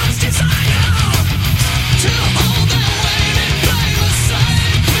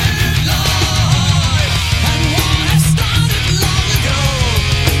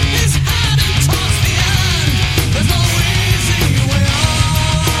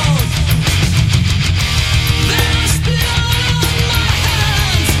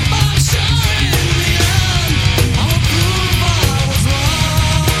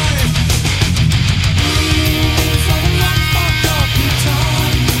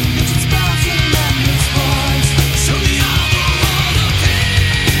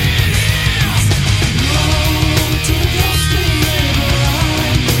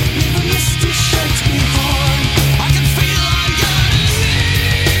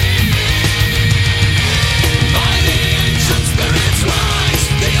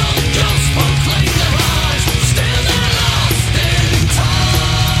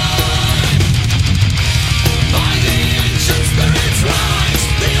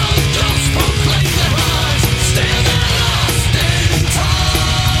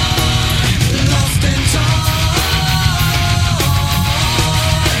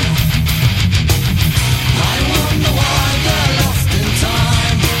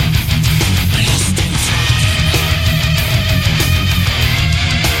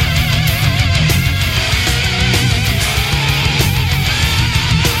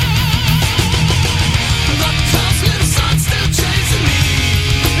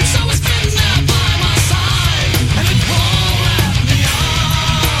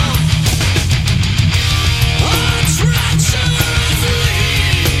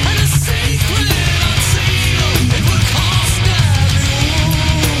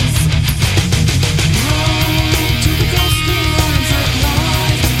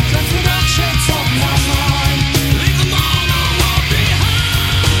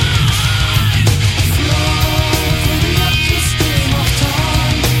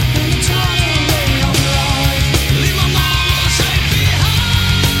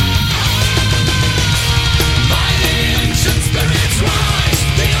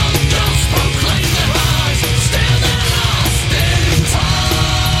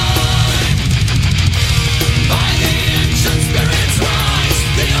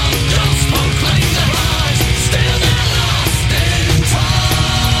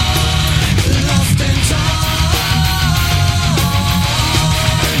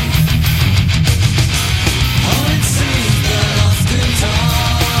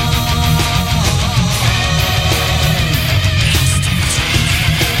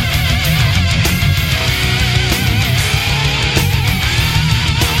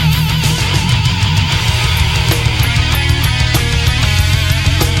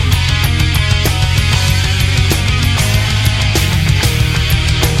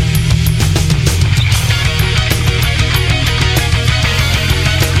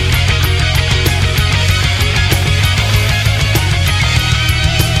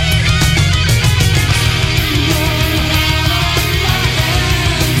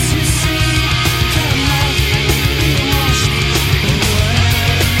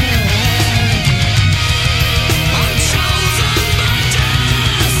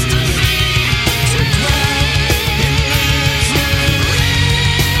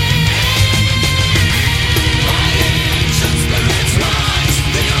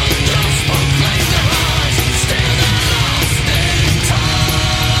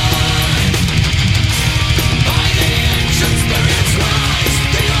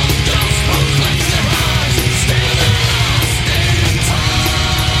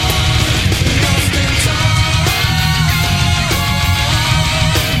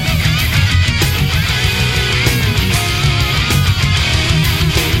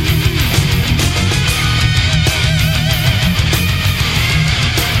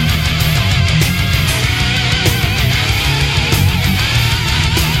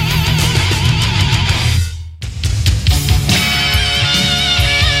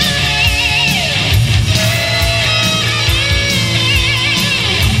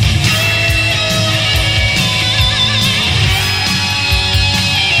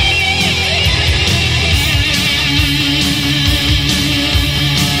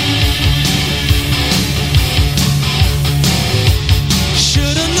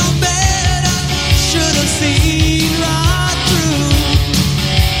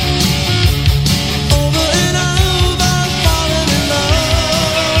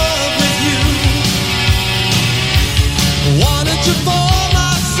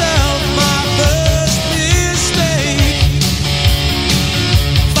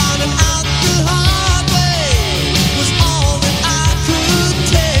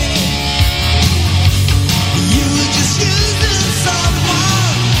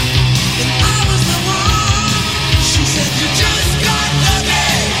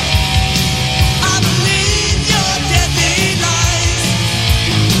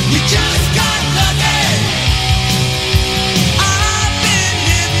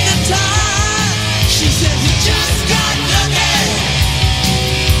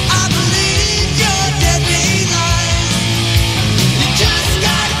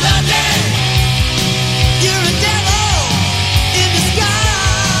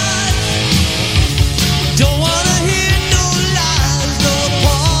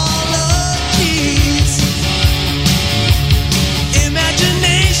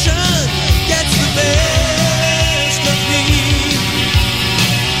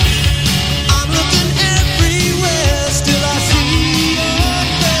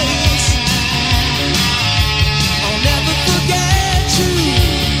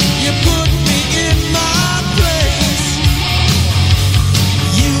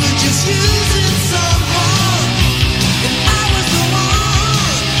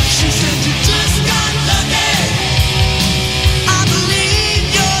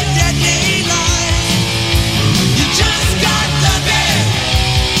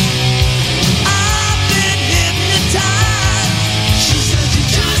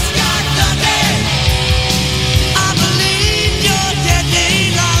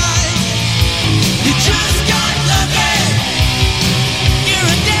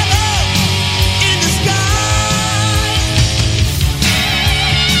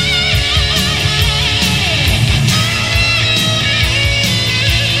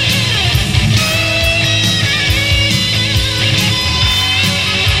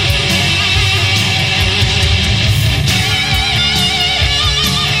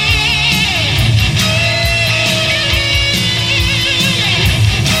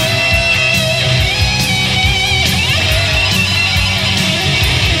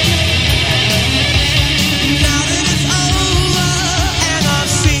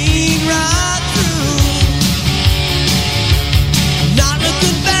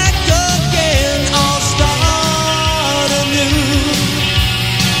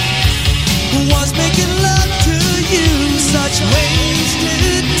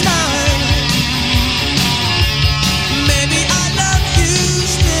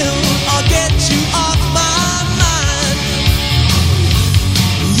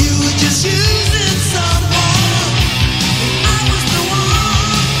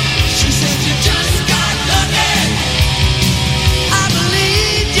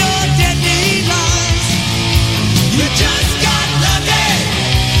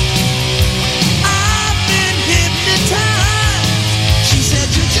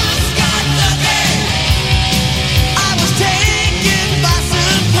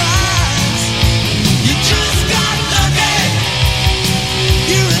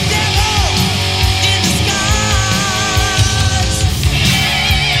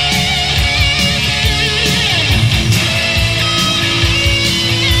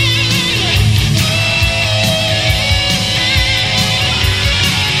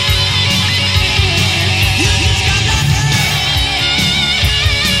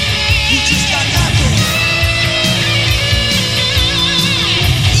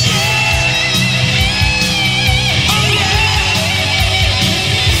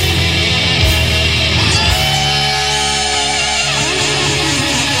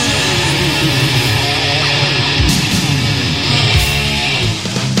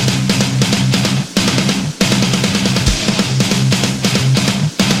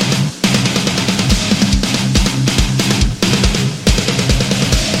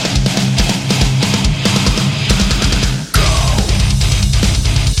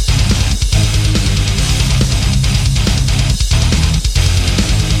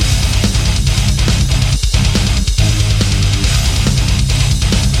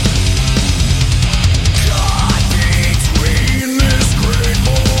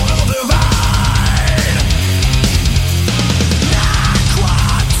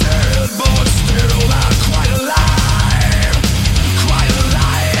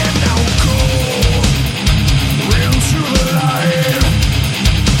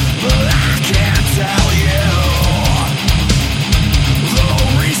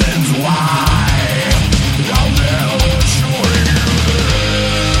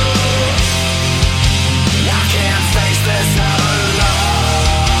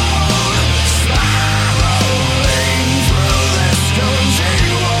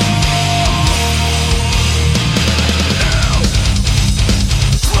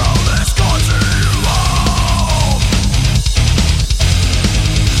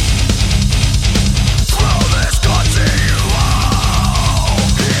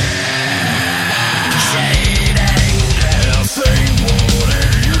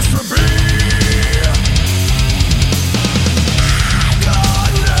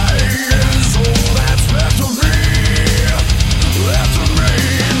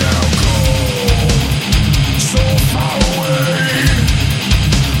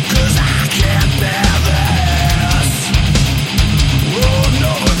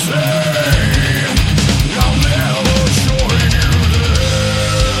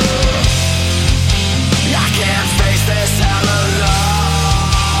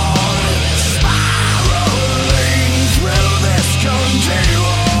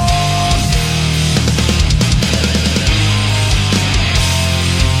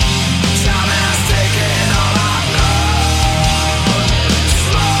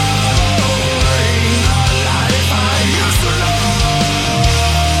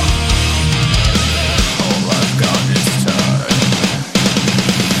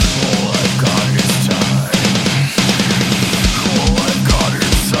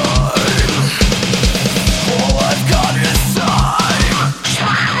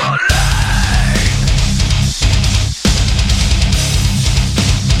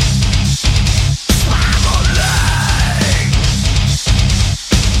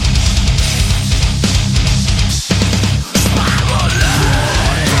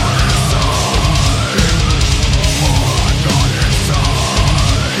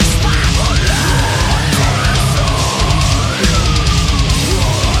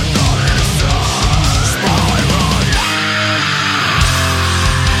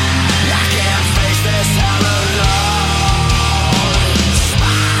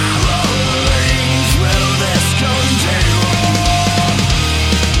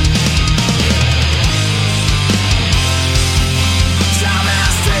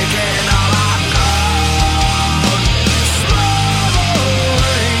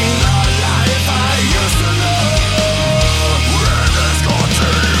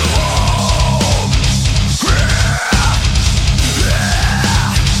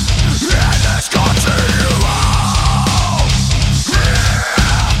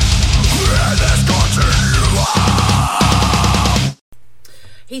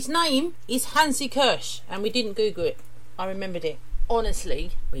His name is Hansi Kirsch, and we didn't Google it. I remembered it.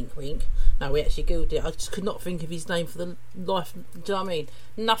 Honestly, wink, wink. No, we actually Googled it. I just could not think of his name for the life. Do you know what I mean?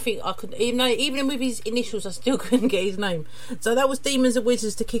 Nothing. I couldn't. Even with his initials, I still couldn't get his name. So that was Demons and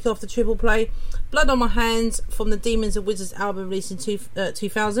Wizards to kick off the triple play. Blood on My Hands from the Demons and Wizards album released in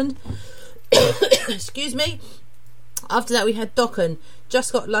 2000. Excuse me. After that, we had Dokken,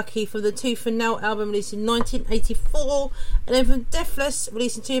 Just Got Lucky from the Tooth and Nail album released in 1984. And then from Deathless,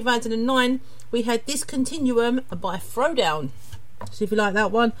 released in 2009, we had Discontinuum by Throwdown. So if you like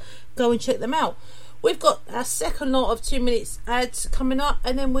that one, go and check them out. We've got our second lot of 2 minutes ads coming up,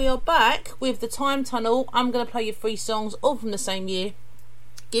 and then we are back with the Time Tunnel. I'm going to play you 3 songs, all from the same year.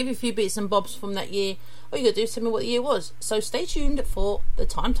 Give you a few bits and bobs from that year. All you got to do is tell me what the year was. So stay tuned for the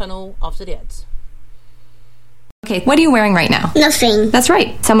Time Tunnel after the ads. Okay, what are you wearing right now? Nothing. That's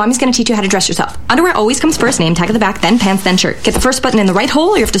right. So mommy's going to teach you how to dress yourself. Underwear always comes first, name tag at the back, then pants, then shirt. Get the first button in the right hole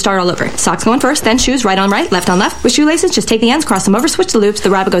or you have to start all over. Socks going first, then shoes, right on right, left on left. With shoelaces, just take the ends, cross them over, switch the loops, the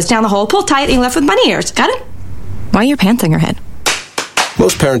rabbit goes down the hole, pull tight, and you're left with bunny ears. Got it? Why are your pants on your head?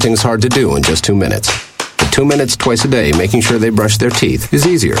 Most parenting's hard to do in just 2 minutes. But 2 minutes twice a day making sure they brush their teeth is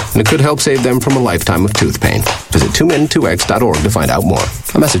easier, and it could help save them from a lifetime of tooth pain. Visit 2min2x.org to find out more.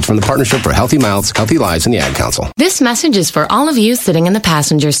 A message from the Partnership for Healthy Mouths, Healthy Lives, and the Ad Council. This message is for all of you sitting in the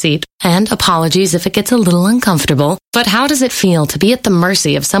passenger seat. And apologies if it gets a little uncomfortable. But how does it feel to be at the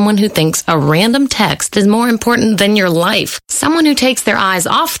mercy of someone who thinks a random text is more important than your life? Someone who takes their eyes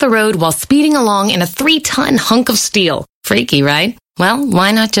off the road while speeding along in a 3-ton hunk of steel. Freaky, right? Well,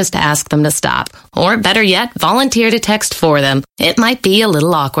 why not just ask them to stop? Or better yet, volunteer to text for them. It might be a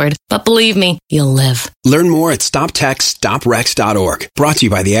little awkward, but believe me, you'll live. Learn more at StopTextStopWrecks.org. Brought to you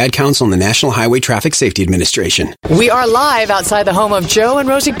by the Ad Council and the National Highway Traffic Safety Administration. We are live outside the home of Joe and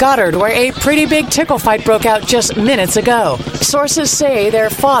Rosie Goddard, where a pretty big tickle fight broke out just minutes ago. Sources say their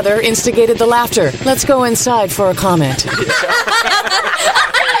father instigated the laughter. Let's go inside for a comment.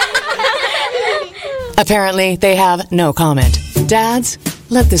 Apparently, they have no comment. Dads,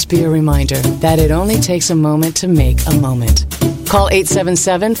 let this be a reminder that it only takes a moment to make a moment. Call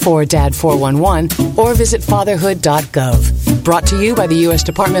 877-4DAD-411 or visit fatherhood.gov. Brought to you by the U.S.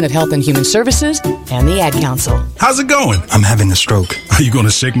 Department of Health and Human Services and the Ad Council. How's it going? I'm having a stroke. Are you going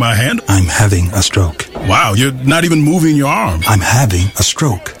to shake my hand? I'm having a stroke. Wow, you're not even moving your arm. I'm having a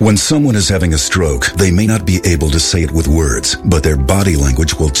stroke. When someone is having a stroke, they may not be able to say it with words, but their body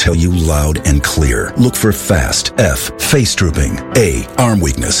language will tell you loud and clear. Look for FAST. F, face drooping. A, arm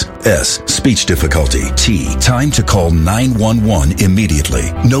weakness. S, speech difficulty. T, time to call 911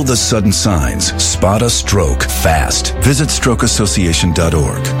 immediately. Know the sudden signs. Spot a stroke fast. Visit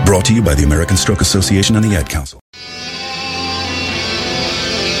strokeassociation.org. Brought to you by the American Stroke Association and the Ad Council.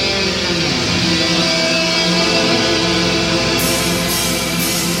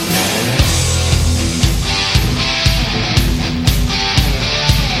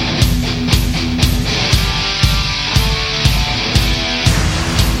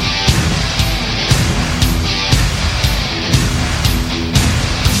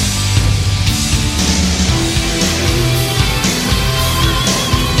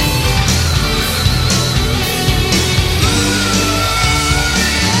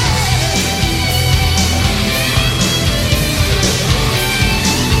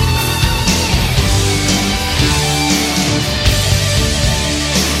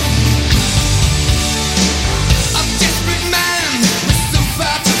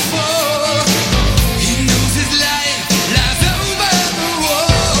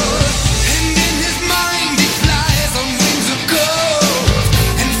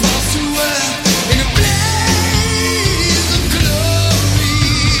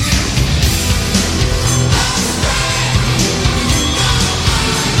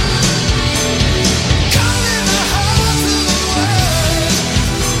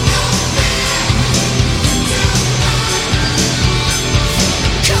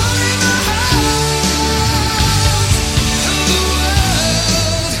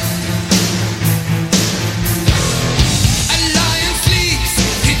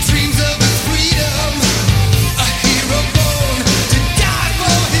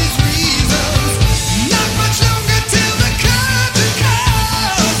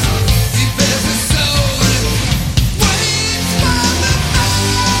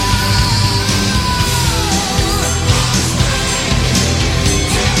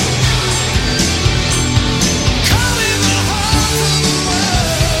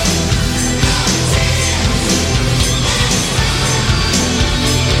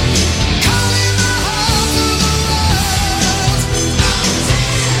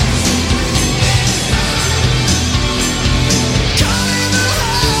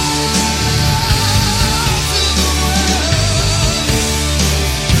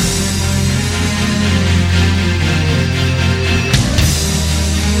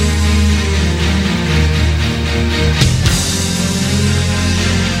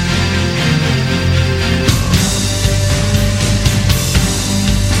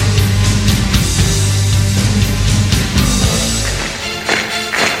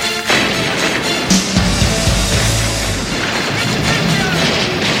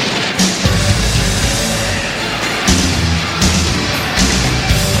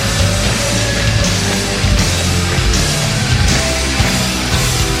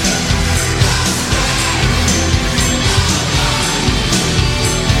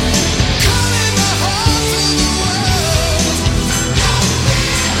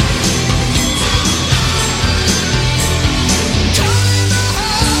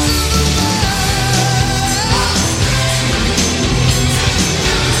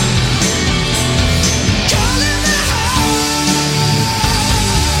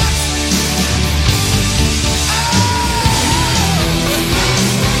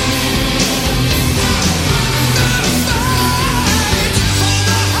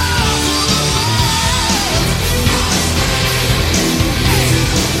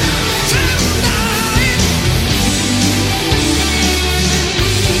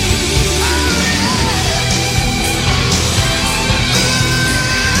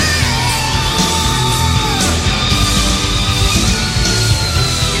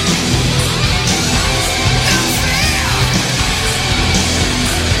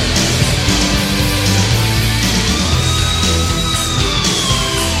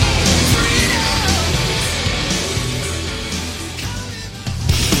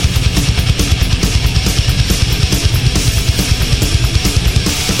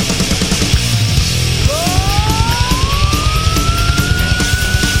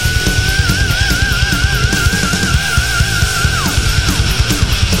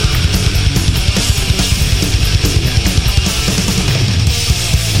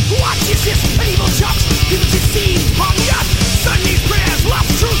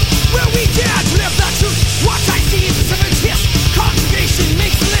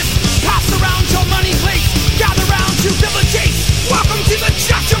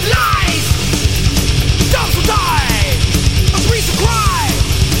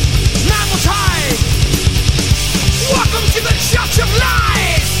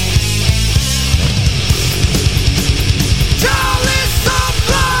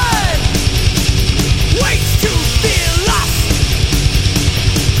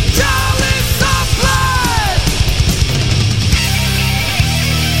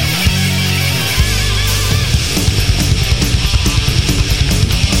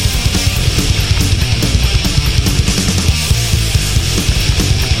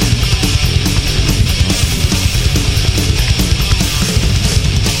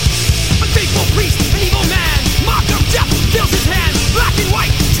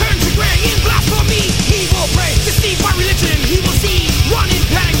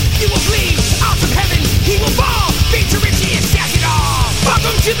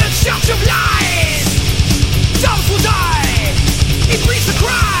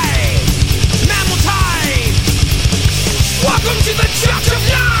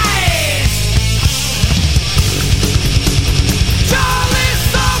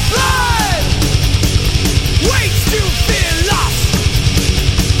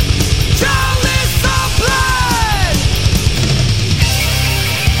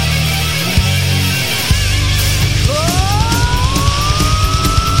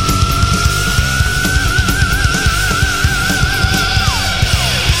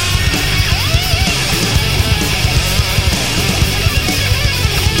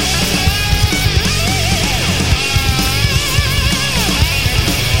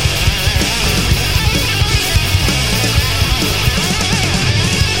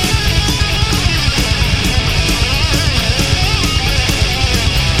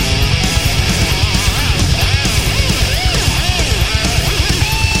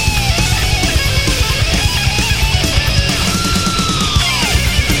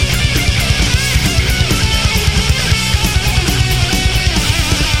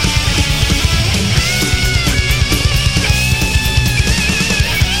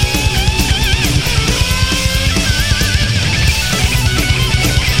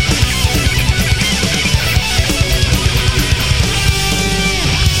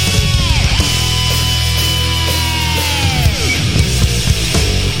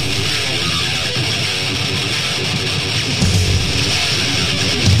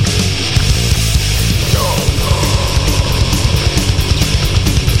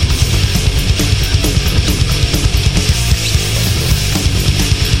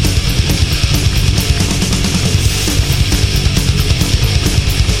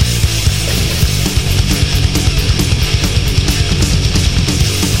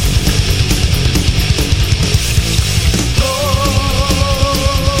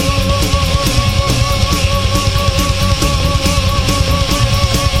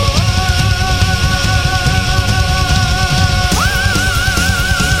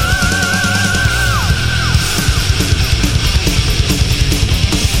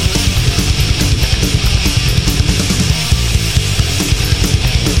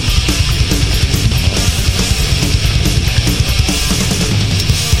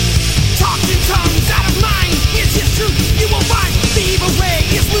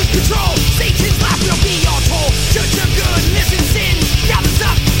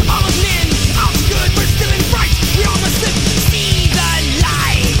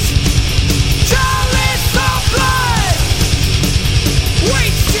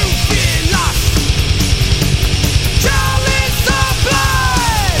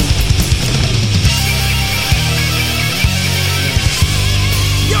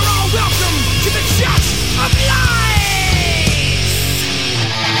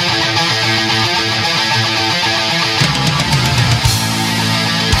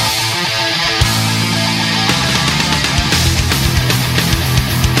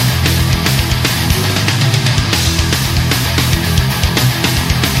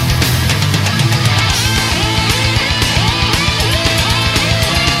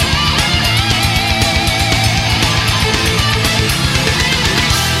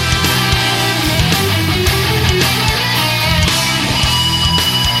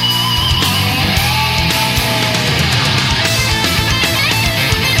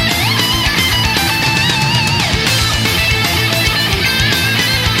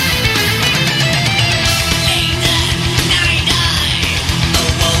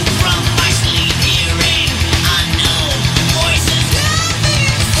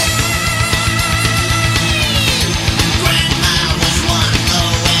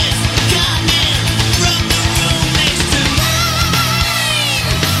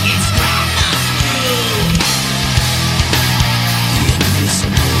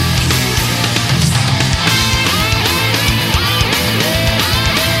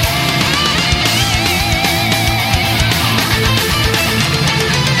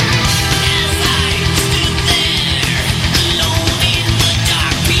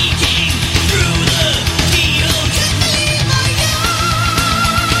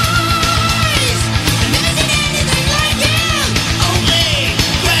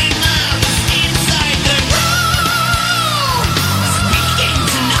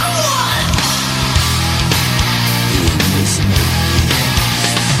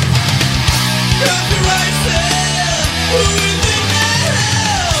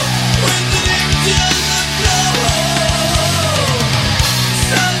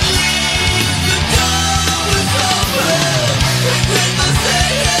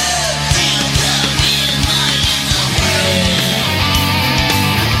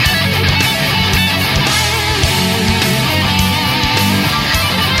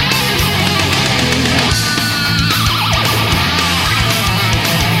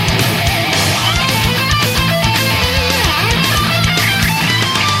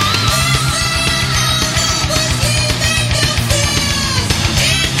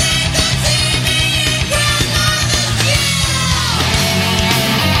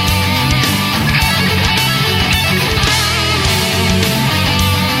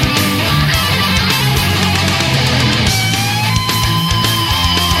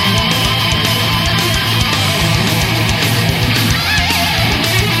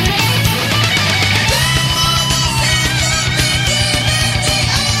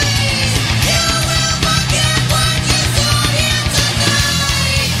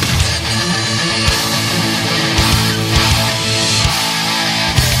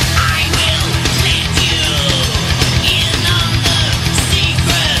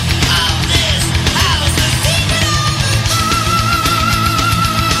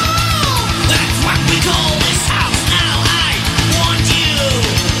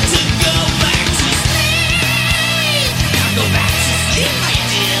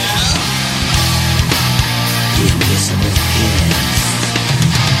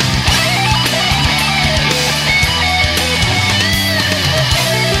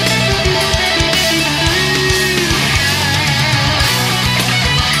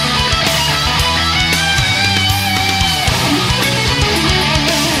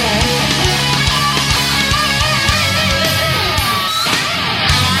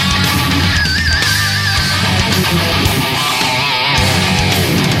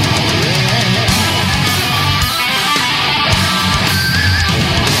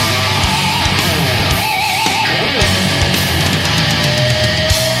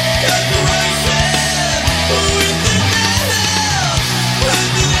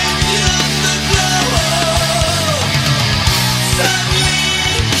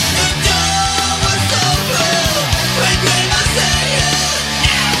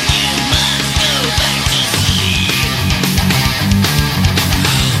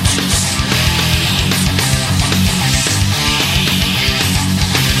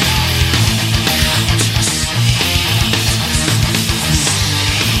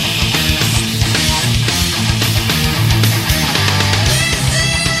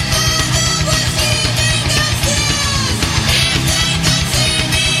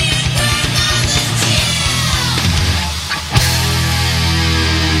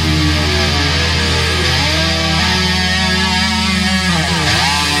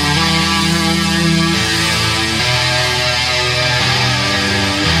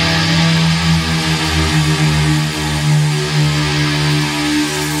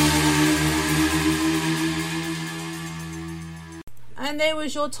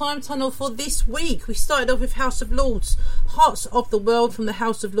 is your time tunnel for this week. We started off with House of Lords, Hearts of the World from the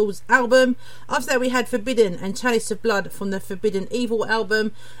House of Lords album. After that we had Forbidden and Chalice of Blood from the Forbidden Evil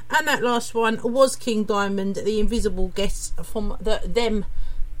album. And that last one was King Diamond, The Invisible Guests from the Them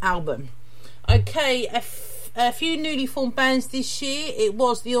album. Okay, a few newly formed bands this year. It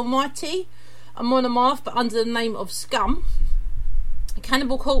was The Almighty, a monomorph but under the name of Scum,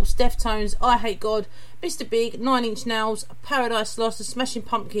 Cannibal Corpse, Deftones, I Hate God, Mr. Big, 9 Inch Nails, Paradise Lost, The Smashing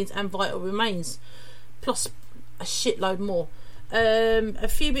Pumpkins and Vital Remains, plus a shitload more. A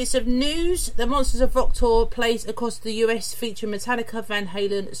few bits of news. The Monsters of Rock tour plays across the US featuring Metallica, Van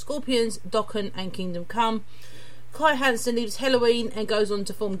Halen, Scorpions, Dokken and Kingdom Come. Kai Hansen leaves Halloween and goes on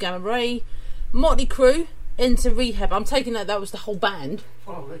to form Gamma Ray. Motley Crue enter rehab. I'm taking that was the whole band,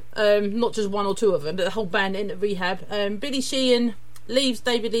 not just one or two of them, but the whole band enter rehab. Billy Sheehan leaves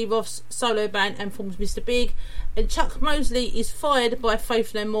David Lee Roth's solo band and forms Mr. Big, and Chuck Mosley is fired by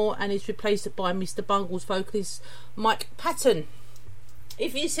Faith No More and is replaced by Mr. Bungle's vocalist Mike Patton.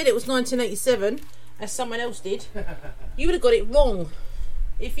 If you said it was 1987 as someone else did, you would have got it wrong.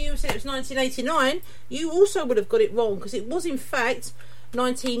 If you said it was 1989, you also would have got it wrong, because it was in fact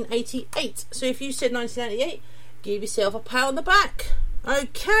 1988. So if you said 1988, give yourself a pat on the back.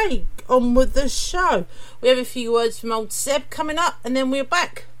 Okay, on with the show. We have a few words from old Seb coming up, and then we're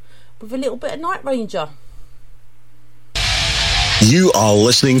back with a little bit of Night Ranger. You are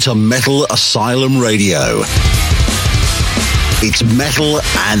listening to Metal Asylum Radio. It's metal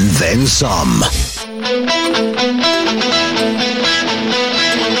and then some.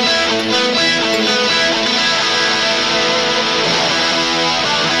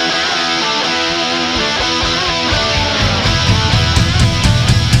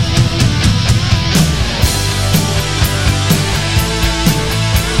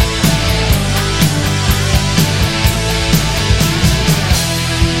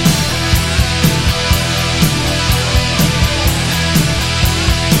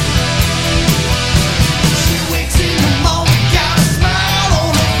 She wakes in the morning, got a smile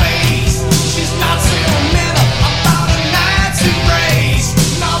on her face.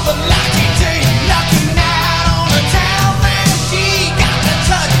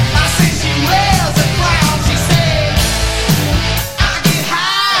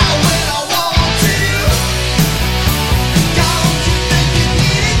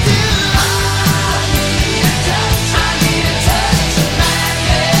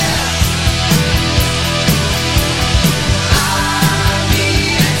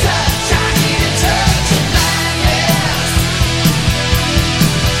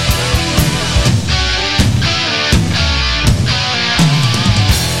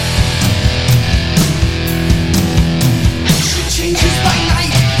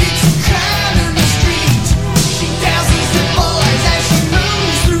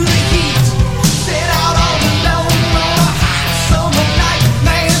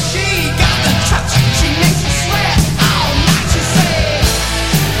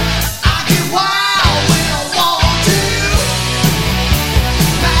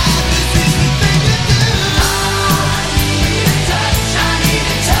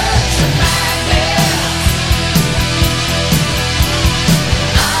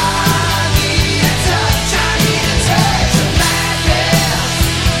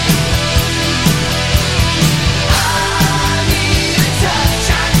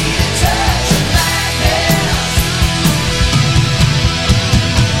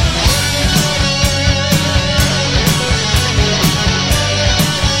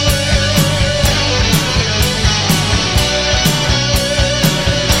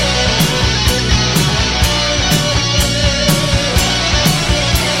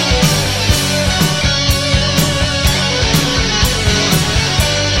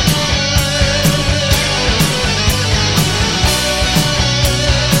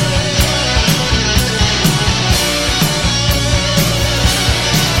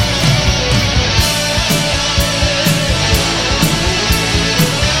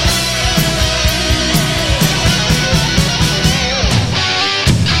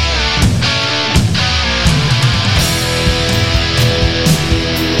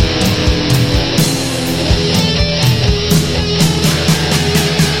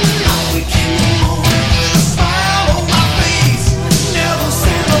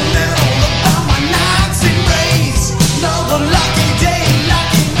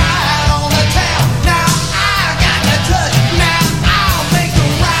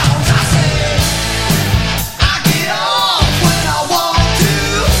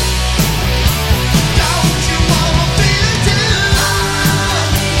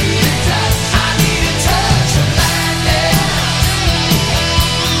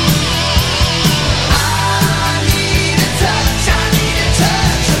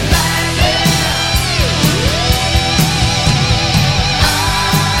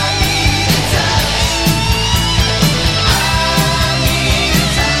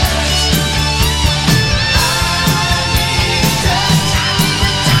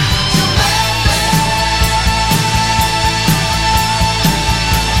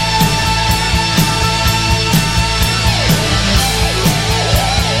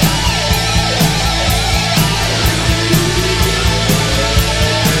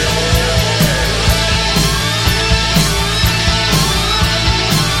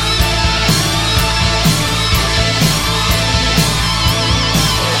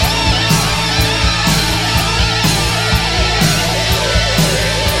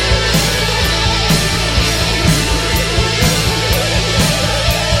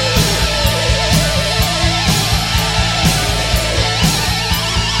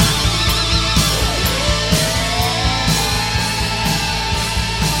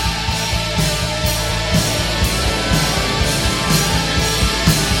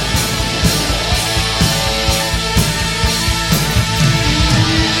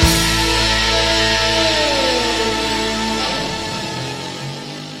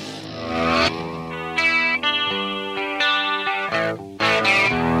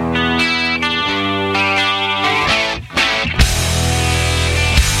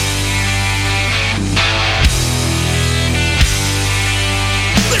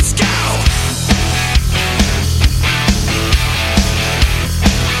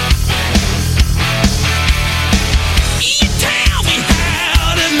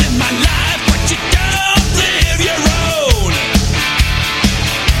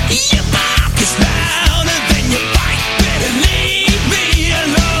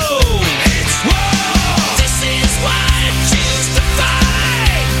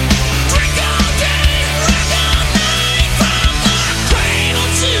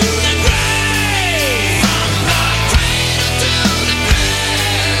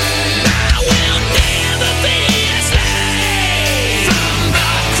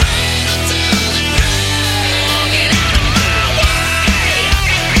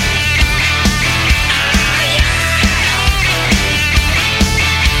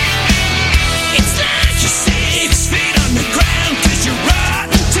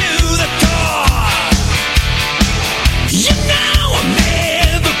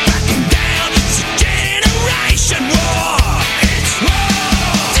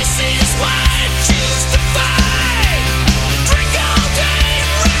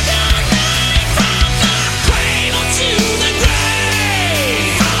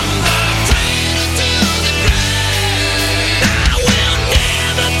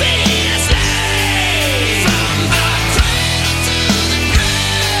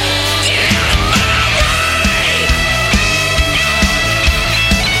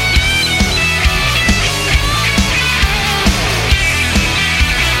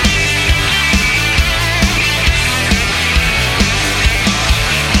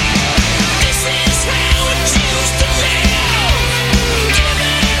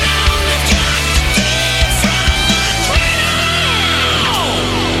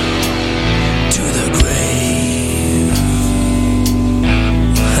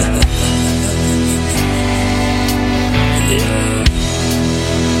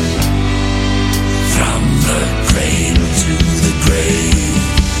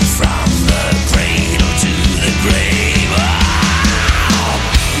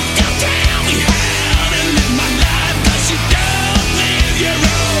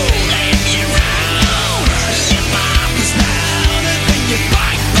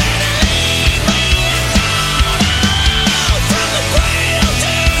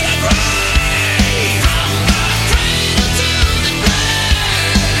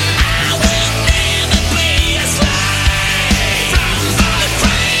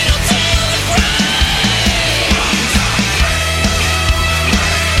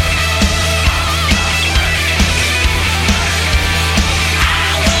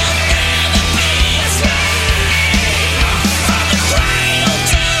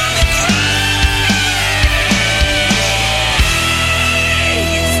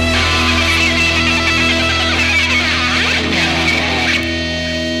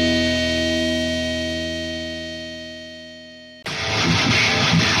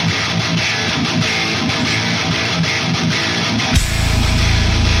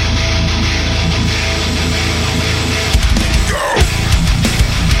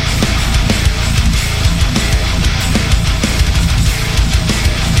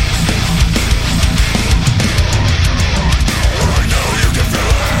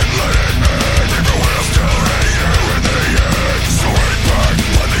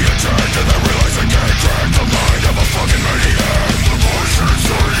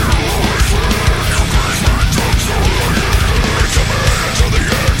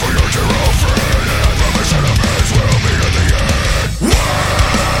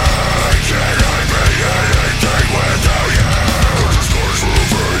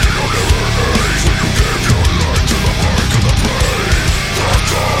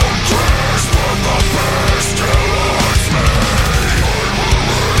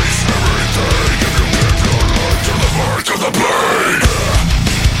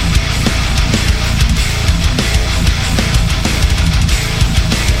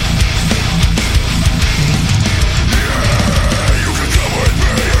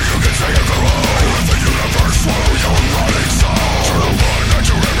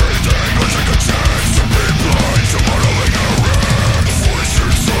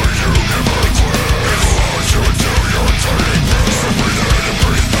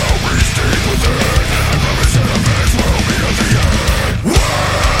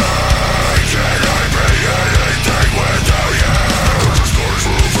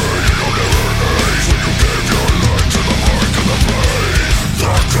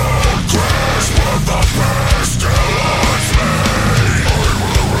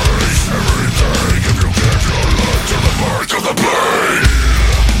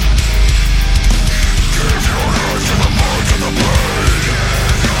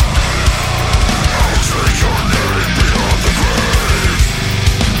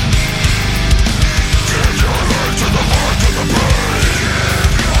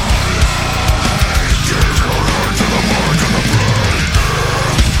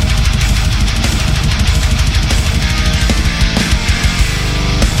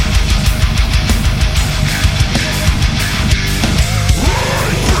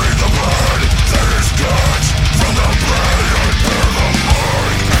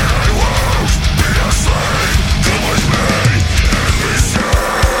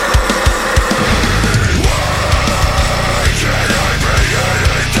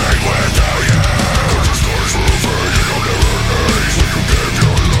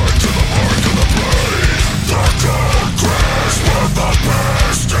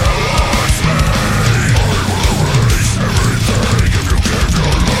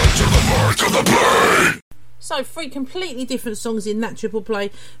 So 3 completely different songs in that triple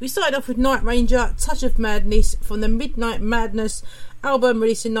play. We started off with Night Ranger, Touch of Madness from the Midnight Madness album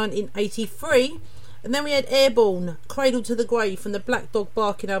released in 1983. And then we had Airborne, Cradle to the Grave from the Black Dog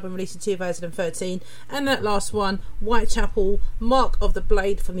Barking album released in 2013. And that last one, Whitechapel, Mark of the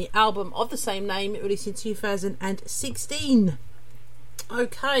Blade from the album of the same name released in 2016.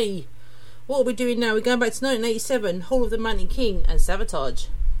 Okay, what are we doing now? We're going back to 1987, Hall of the Mountain King and Sabotage.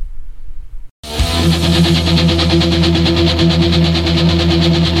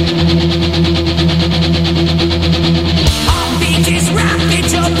 Heartbeat is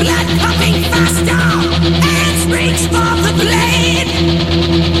rapid, your blood pumping faster. Hands reach for the blade.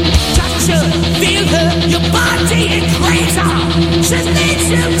 Touch her, feel her, your body it craves her. She leads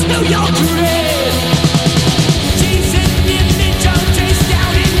you to your grave. She's an image of taste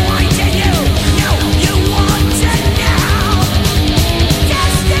down in white and you know you want to know.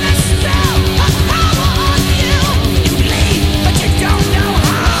 Cast in a spell, a power on you. You bleed, but you don't know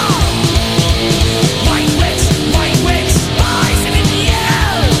how. White witch, poison in you.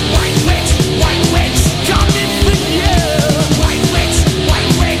 White witch, coming for you. White witch,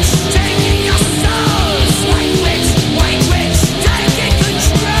 taking your souls. White witch, taking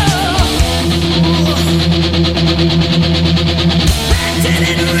control. Planted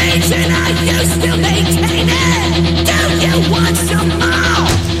in raging, are you still maintaining? Do you want some more?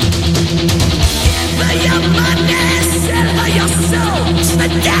 Give her your money, sell her your soul. The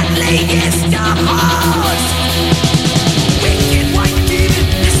deadliest of horrors. Wicked white demon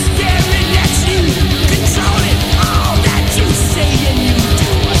is staring at you, controlling all that you say and you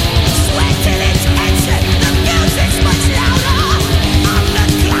do. Sweating attention, the music's much louder. On the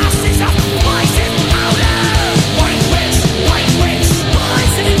glasses of poison powder. White witch,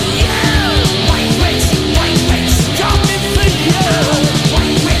 poison in you. White witch, coming for you.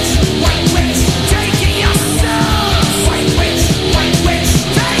 White witch, taking your soul. White witch,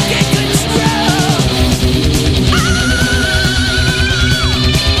 taking control.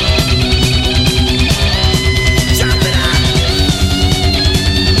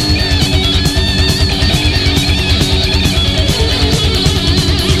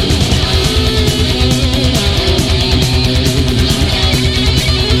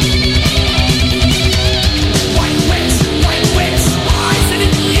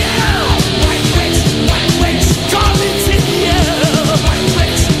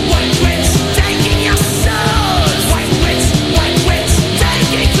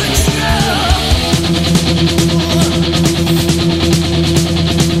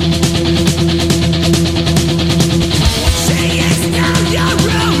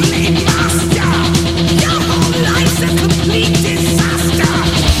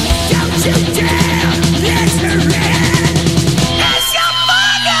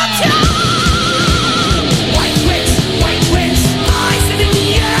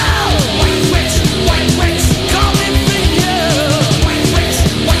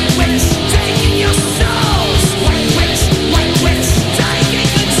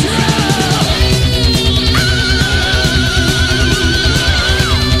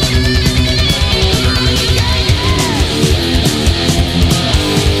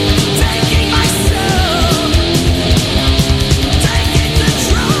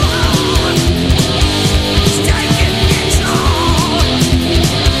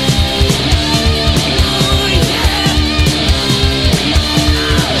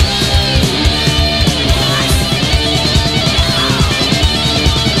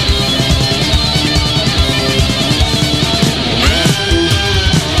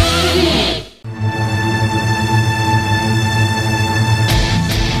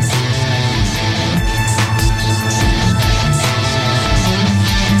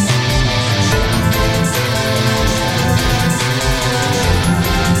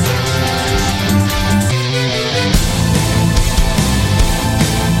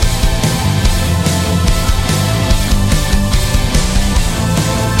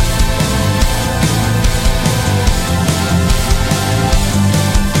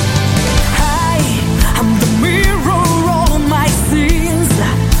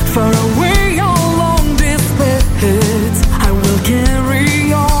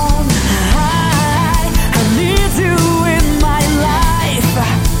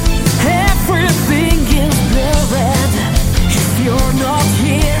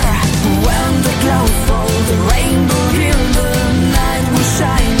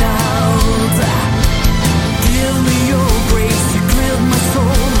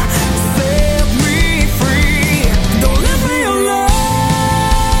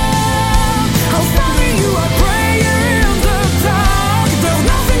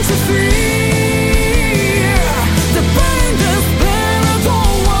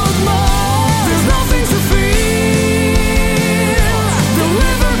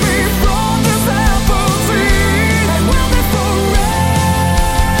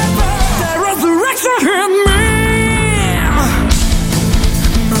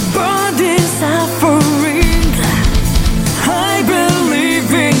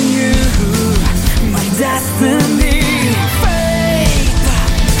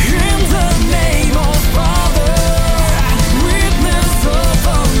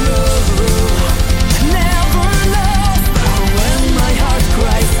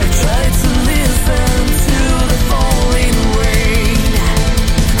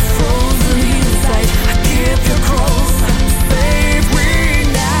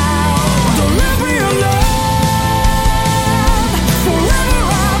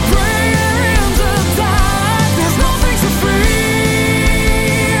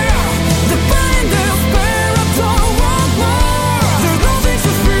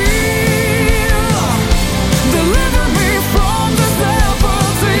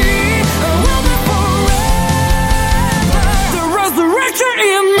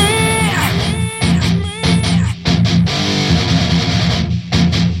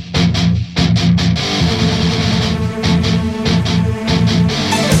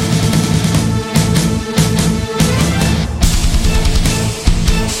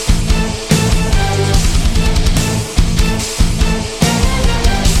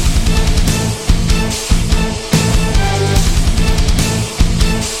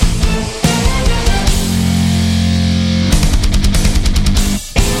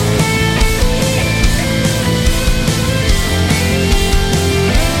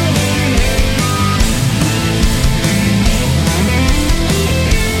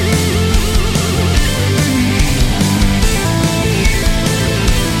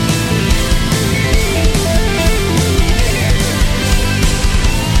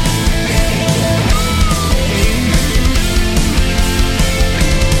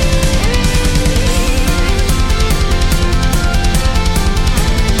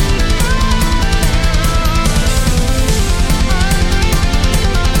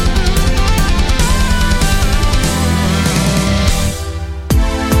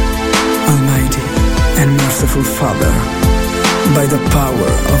 merciful Father, by the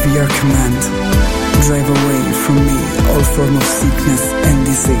power of your command, drive away from me all form of sickness and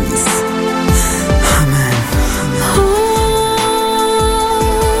disease. Amen.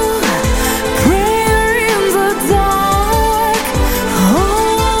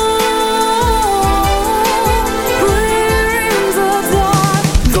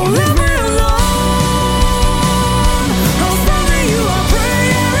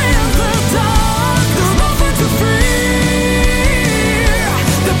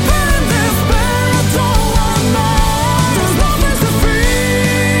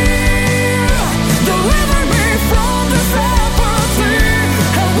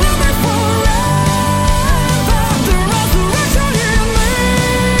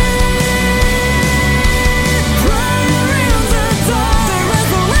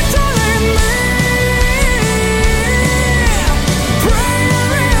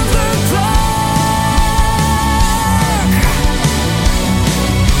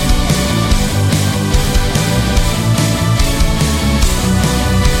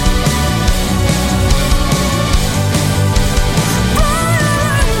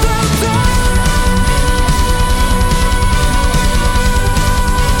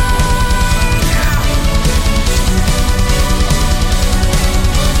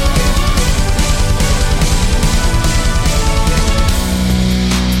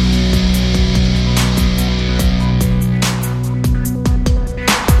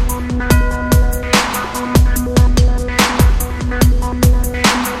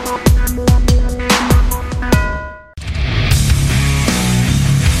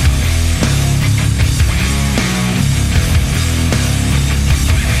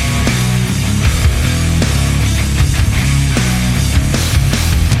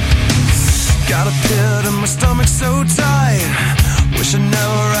 Got a pit in my stomach so tight. Wish I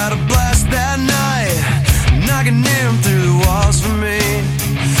never had a blast that night. Knocking them through the walls for me.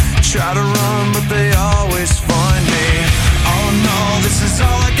 Try to run, but they always find me. All in all, this is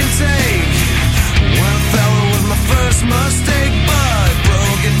all I can take. When I fell, it was my first mistake, but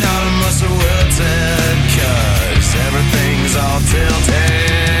broken out, I must have wilted. 'Cause everything's all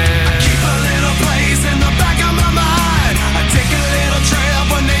tilted. I keep a little place in the back of my mind. I take a little trip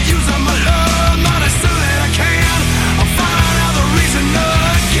when they use up my love. Not as soon as I can, I'll find out the reason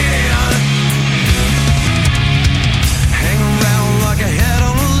again. Hang around like a head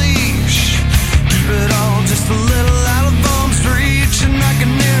on a leash. Keep it all just a little out of arm's reach. And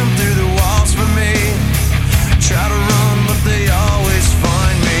knocking them through the walls for me. Try to run, but they always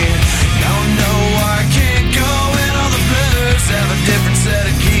find me. Now I know why I can't go in all the blues. Have a different set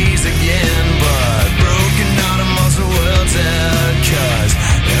of keys again. But broken out, I'm also wilted. 'Cause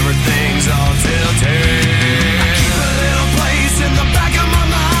everything's all tilted. I keep a little place in the back of my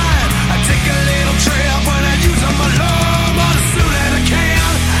mind. I take a little trip when I use up my love. But as soon as I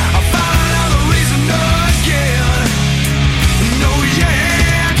can, I'll find out the reason again. No,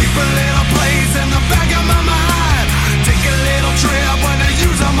 yeah, keep a little place in the back of my mind. Take a little trip when I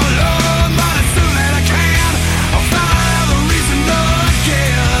use up my love. But as soon as I can, I'll find out the reason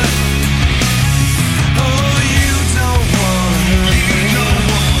again. Oh, you don't wanna hurt me.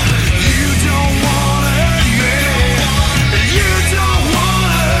 You don't wanna hurt me. You don't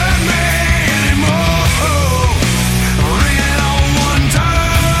wanna hurt me anymore. Ring it on one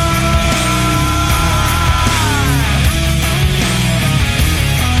time.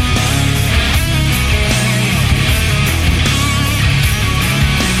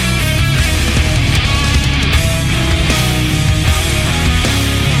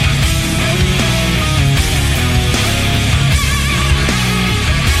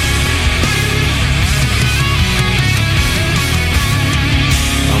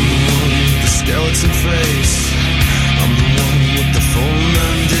 I'm the one with the skeleton face. I'm the one with the phone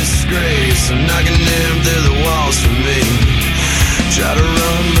and disgrace. I'm knocking them through the walls for me. Try to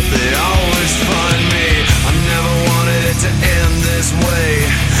run, but they always find me. I never wanted it to end this way.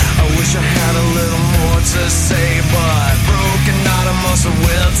 I wish I had a little more to say, but broken out, I'm also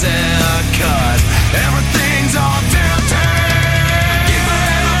wilted. 'Cause everything's all tilted. Keep a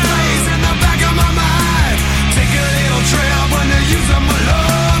little place in the back of my mind. Take a little trip when they use up my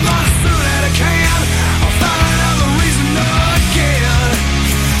love. But as soon as I can, I'll find out the reason again.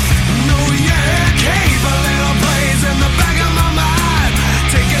 No, yeah, keep a little place in the back of my mind.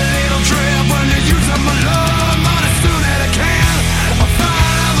 Take a little trip when they use up my love. But as soon as I can, I'll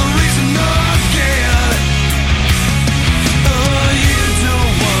find out the reason again. Oh, you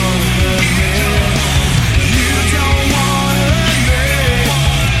don't wanna hurt me.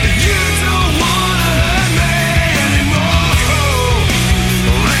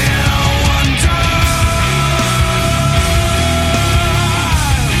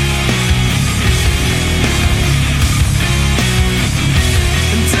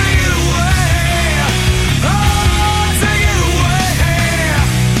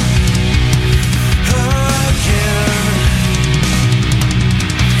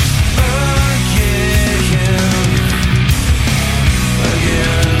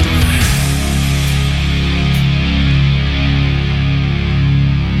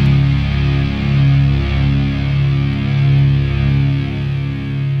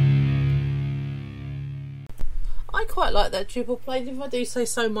 quite like that triple play, if I do say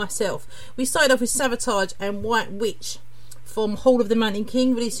so myself. We started off with Sabotage and White Witch from Hall of the Mountain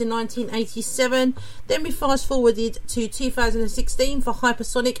King, released in 1987. Then we fast forwarded to 2016 for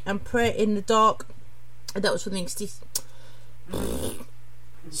Hypersonic and Prayer in the Dark. And that was from the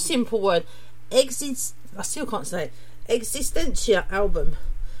simple word. I still can't say it. Existentia album.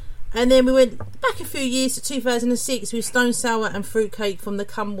 And then we went back a few years to 2006 with Stone Sour and Fruitcake from the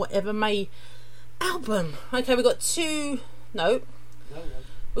Come Whatever May album. Okay, we've got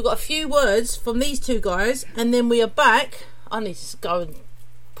we've got a few words from these two guys, and then we are back. I need to go and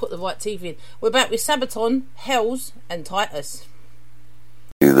put the right teeth in. We're back with Sabaton, Hells, and Titus.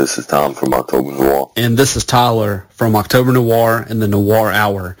 This is Tom from October Noir. And this is Tyler from October Noir and the Noir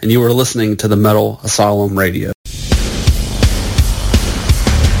Hour. And you are listening to the Metal Asylum Radio.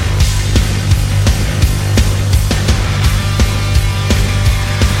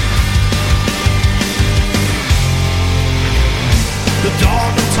 The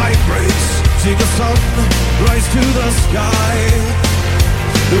dawn of time breaks, see the sun rise to the sky.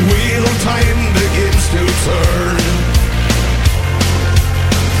 The wheel of time begins to turn.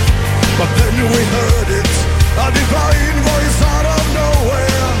 But then we heard it, a divine voice out of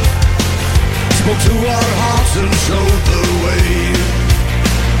nowhere spoke to our hearts and showed the way.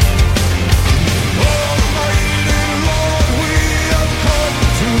 Almighty Lord, we have come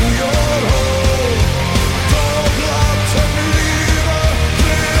to your home. Don't let him leave us,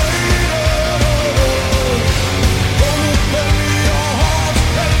 Creator. Open your heart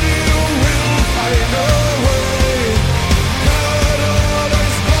and you will find a way.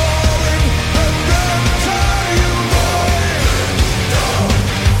 Paradise calling and enter you mine.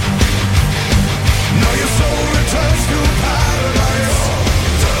 Now your soul returns to paradise.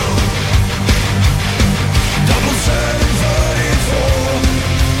 734.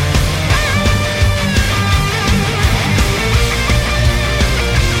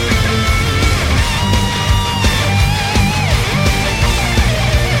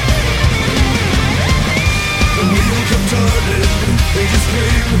 The wheel kept turning, ages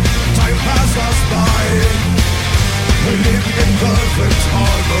came, time passed us by. We lived in perfect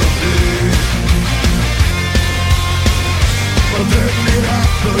harmony. But then it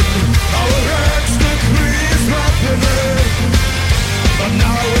happened, our hands decreased rapidly. But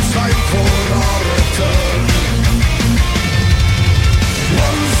now it's time for our return.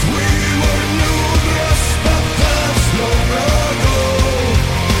 Once we were numerous, but that's long ago.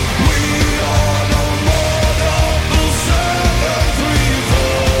 We are no more double 734.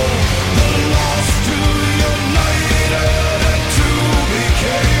 The last two united and two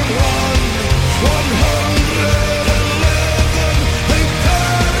became one. 111, they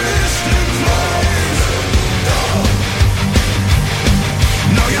perished in flames.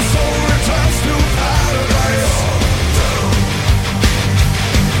 Now your soul returns to paradise.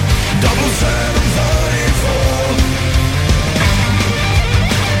 734.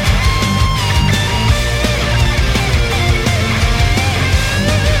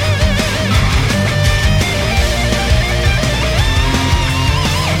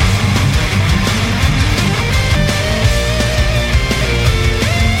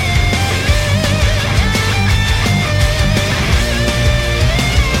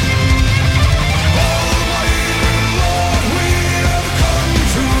 Almighty Lord, we have come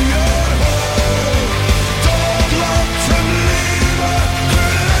to your home.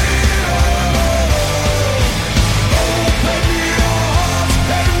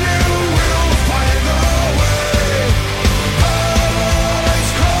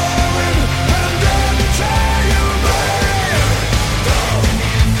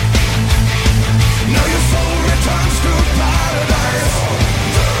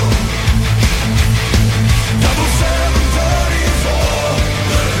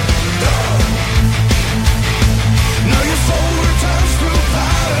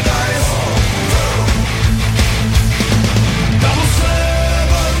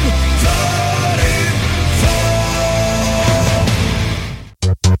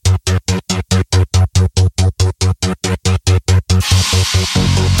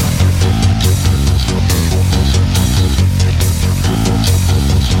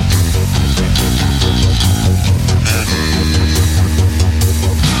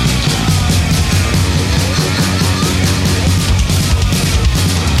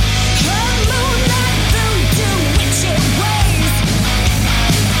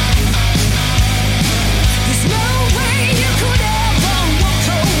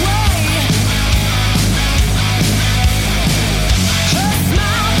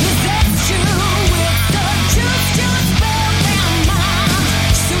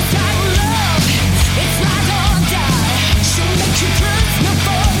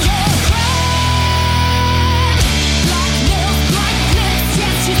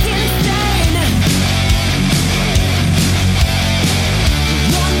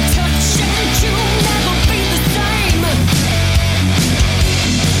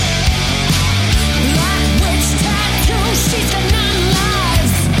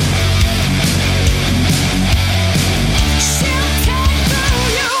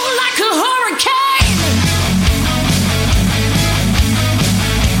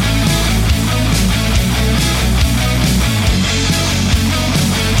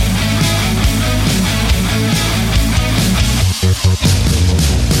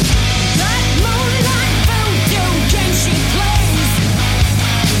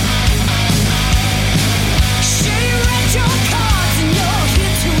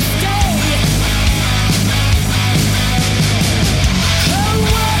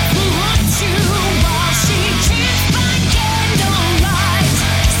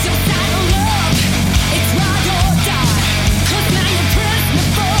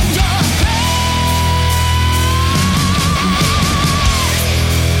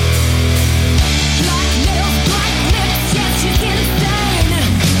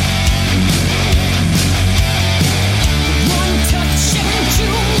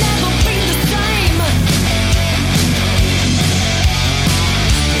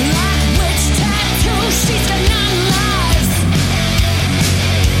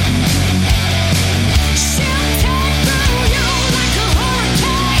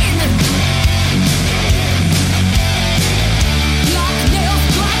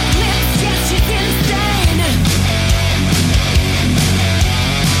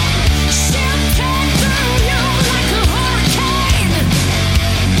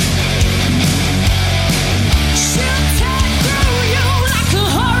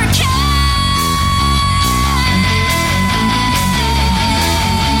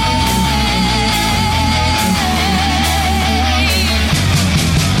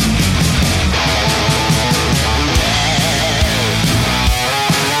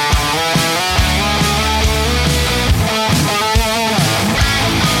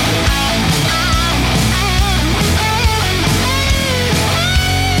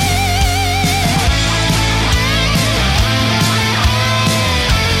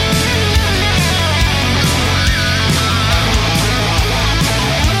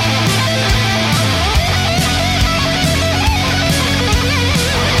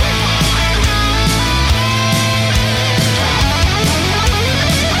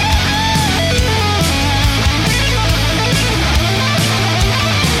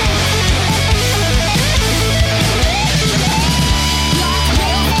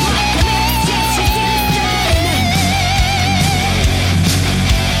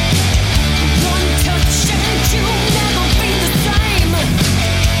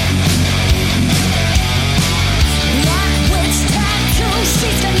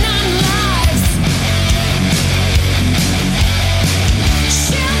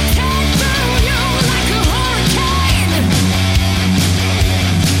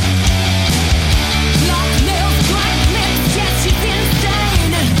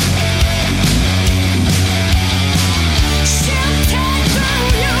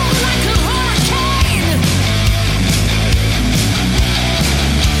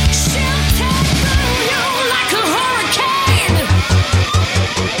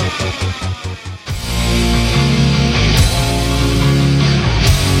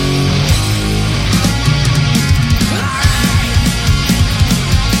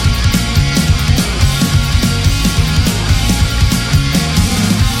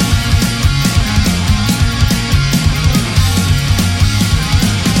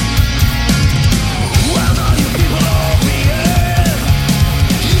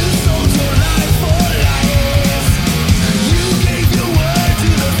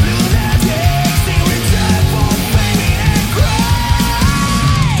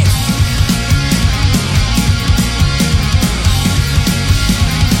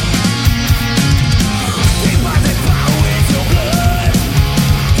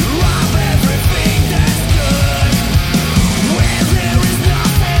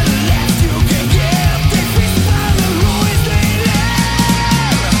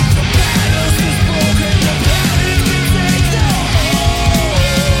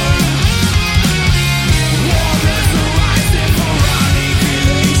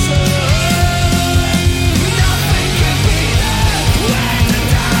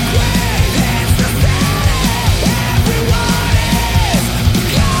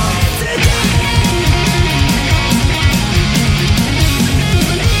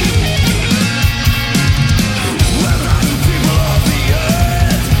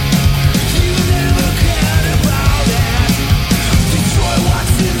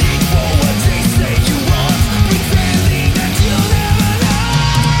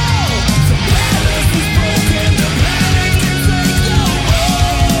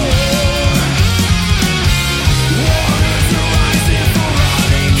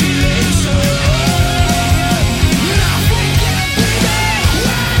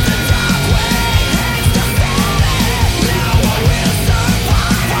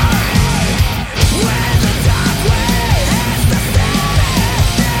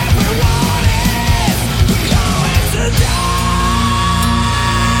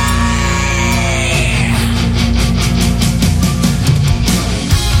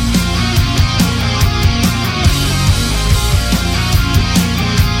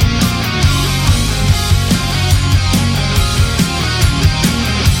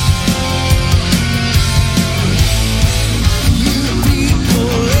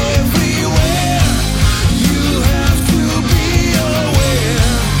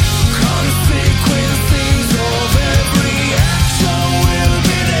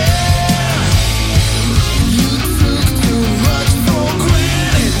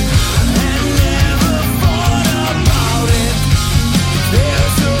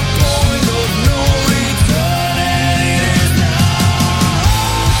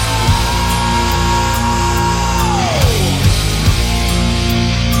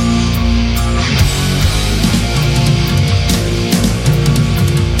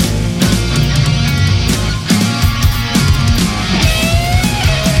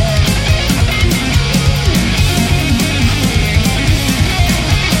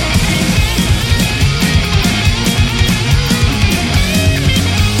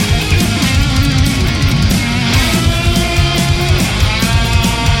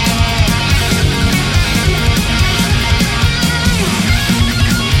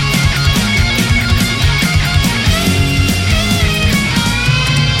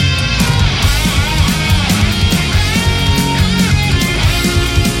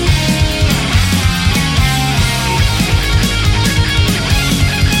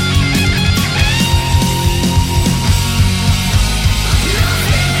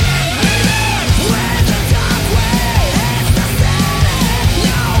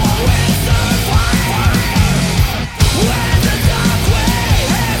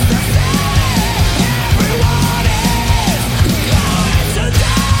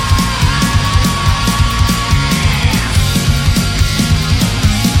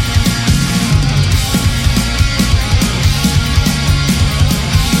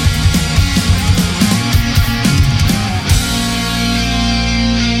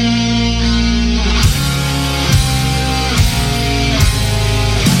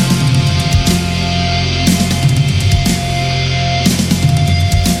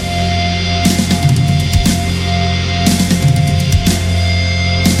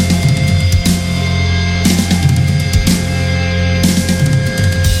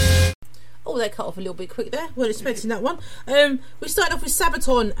 little bit quick there. Weren't expecting that one. We started off with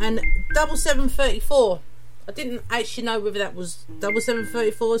Sabaton and 7734. I didn't actually know whether that was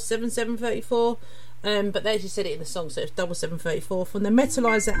 7734, 7734. But they actually said it in the song, so it's 7734 from the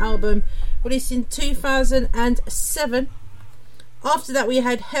Metalizer album, released in 2007. After that, we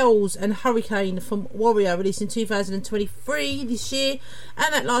had Hells and Hurricane from Warrior, released in 2023 this year.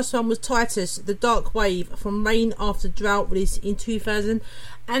 And that last one was Titus, The Dark Wave from Rain After Drought, released in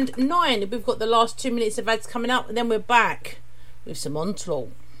 2009. We've got the last 2 minutes of ads coming up, and then we're back with some Onslaught.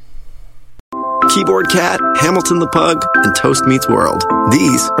 Keyboard Cat, Hamilton the Pug, and Toast Meets World.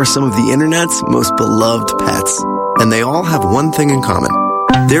 These are some of the internet's most beloved pets. And they all have one thing in common.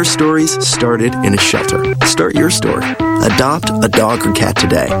 Their stories started in a shelter. Start your story. Adopt a dog or cat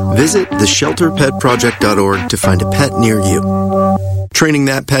today. Visit theshelterpetproject.org to find a pet near you. Training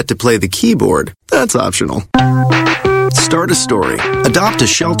that pet to play the keyboard, that's optional. Start a story. Adopt a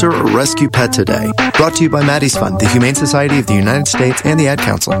shelter or rescue pet today. Brought to you by Maddie's Fund, the Humane Society of the United States, and the Ad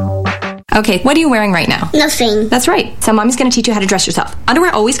Council. Okay, what are you wearing right now? Nothing. That's right. So mommy's gonna teach you how to dress yourself.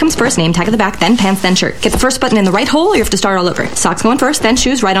 Underwear always comes first, name tag at the back, then pants, then shirt. Get the first button in the right hole or you have to start all over. Socks going first, then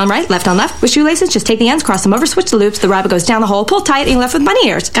shoes, right on right, left on left. With shoelaces, just take the ends, cross them over, switch the loops, the rabbit goes down the hole, pull tight, and you're left with bunny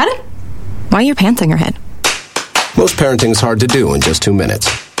ears. Got it? Why are your pants on your head? Most parenting's hard to do in just 2 minutes.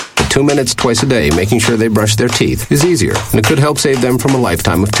 But 2 minutes twice a day making sure they brush their teeth is easier, and it could help save them from a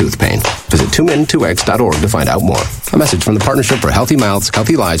lifetime of tooth pain. Visit 2min2x.org to find out more. A message from the Partnership for Healthy Mouths,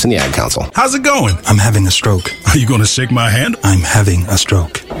 Healthy Lives, and the Ad Council. How's it going? I'm having a stroke. Are you going to shake my hand? I'm having a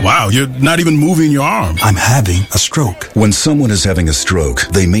stroke. Wow, you're not even moving your arm. I'm having a stroke. When someone is having a stroke,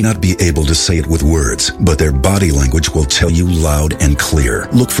 they may not be able to say it with words, but their body language will tell you loud and clear.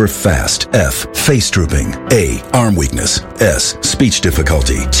 Look for FAST. F. Face drooping. A. Arm weakness. S. Speech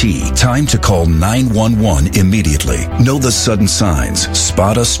difficulty. T. Time to call 911 immediately. Know the sudden signs.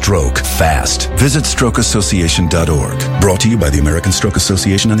 Spot a stroke fast. Visit strokeassociation.org. Brought to you by the American Stroke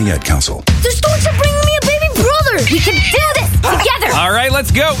Association and the Ad Council. The storks are bringing me a baby brother. We can do this together. All right, let's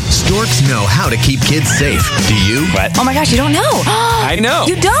go. Storks know how to keep kids safe. Do you? What? Oh my gosh, you don't know. I know.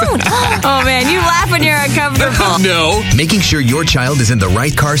 You don't. Oh man, you laugh when you're uncomfortable. No. Making sure your child is in the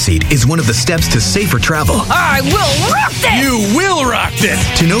right car seat is one of the steps to safer travel. I will rock this. You will rock this.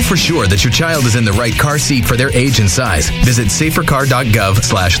 To know for sure that your child is in the right car seat for their age and size, visit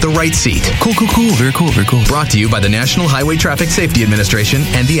safercar.gov/the right seat. Cool. Very cool. Brought to you by the National Highway Traffic Safety Administration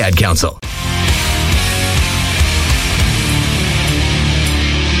and the Ad Council.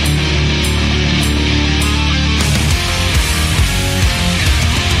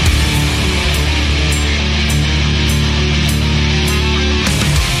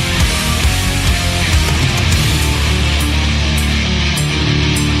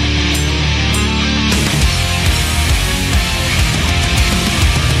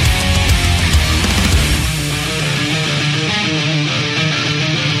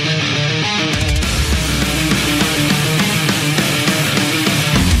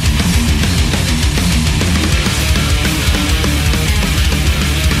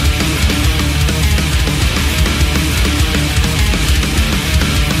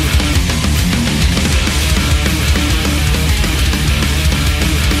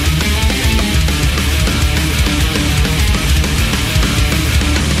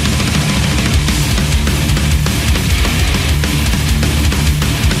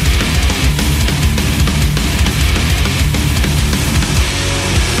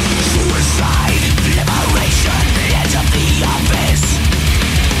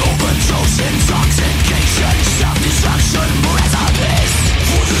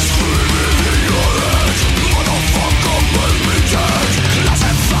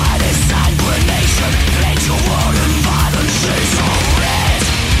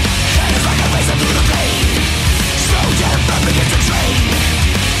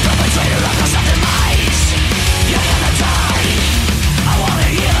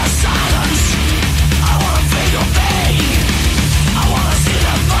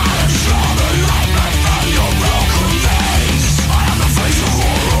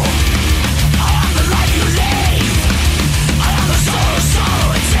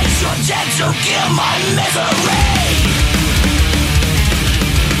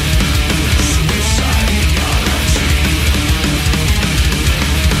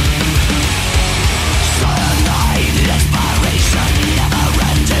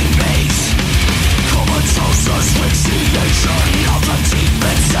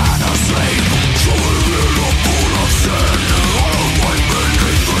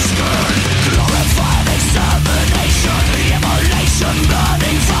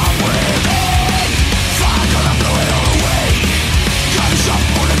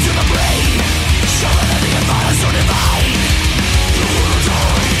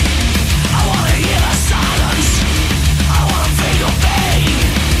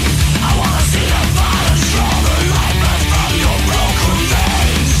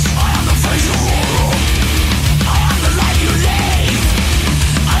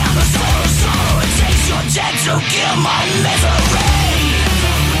 kill my misery.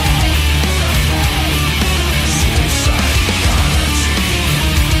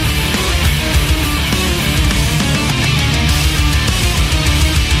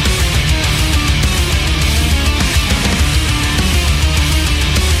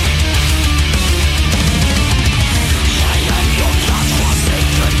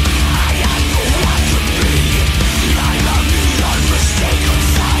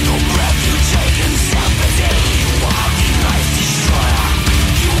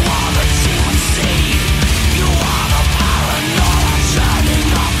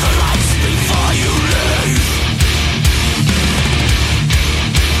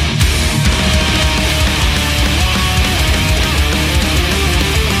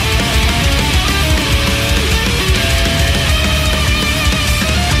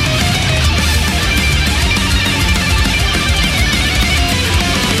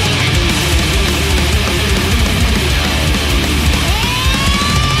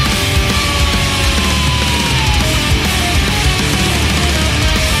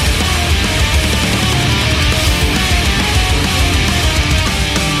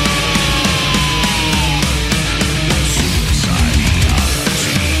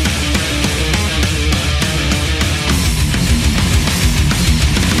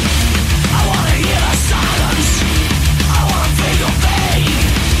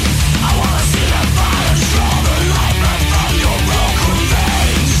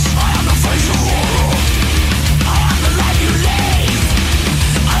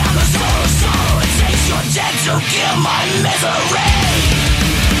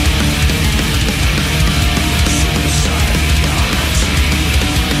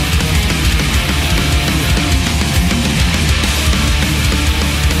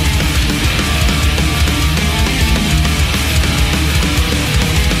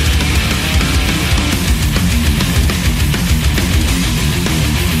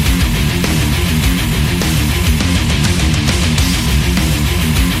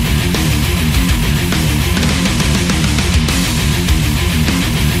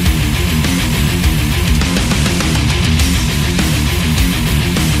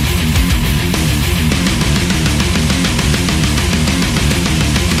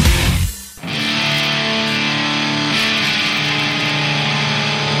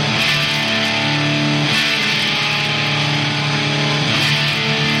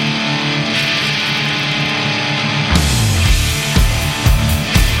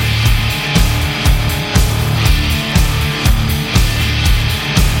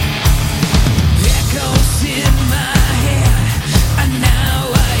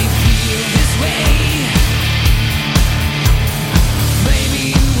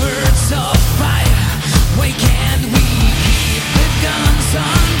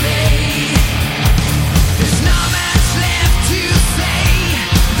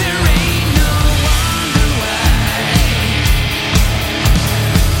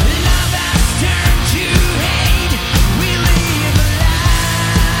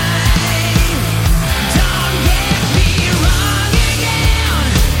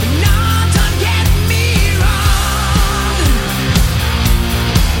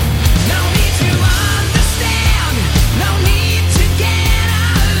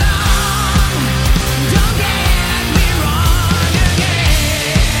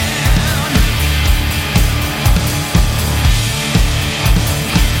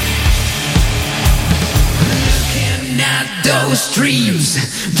 Those dreams,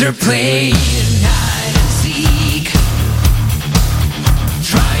 they're playing hide and seek,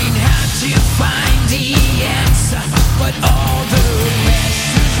 trying hard to find the answer, but all the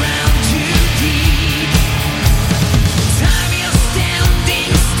rest is round too deep. Time is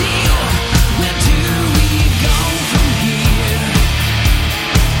standing still. Where do we go from here?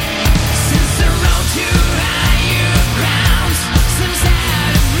 Since the road to higher grounds seems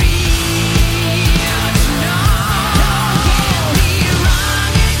out of reach, no.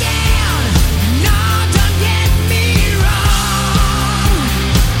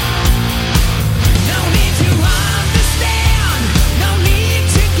 No need to understand, no need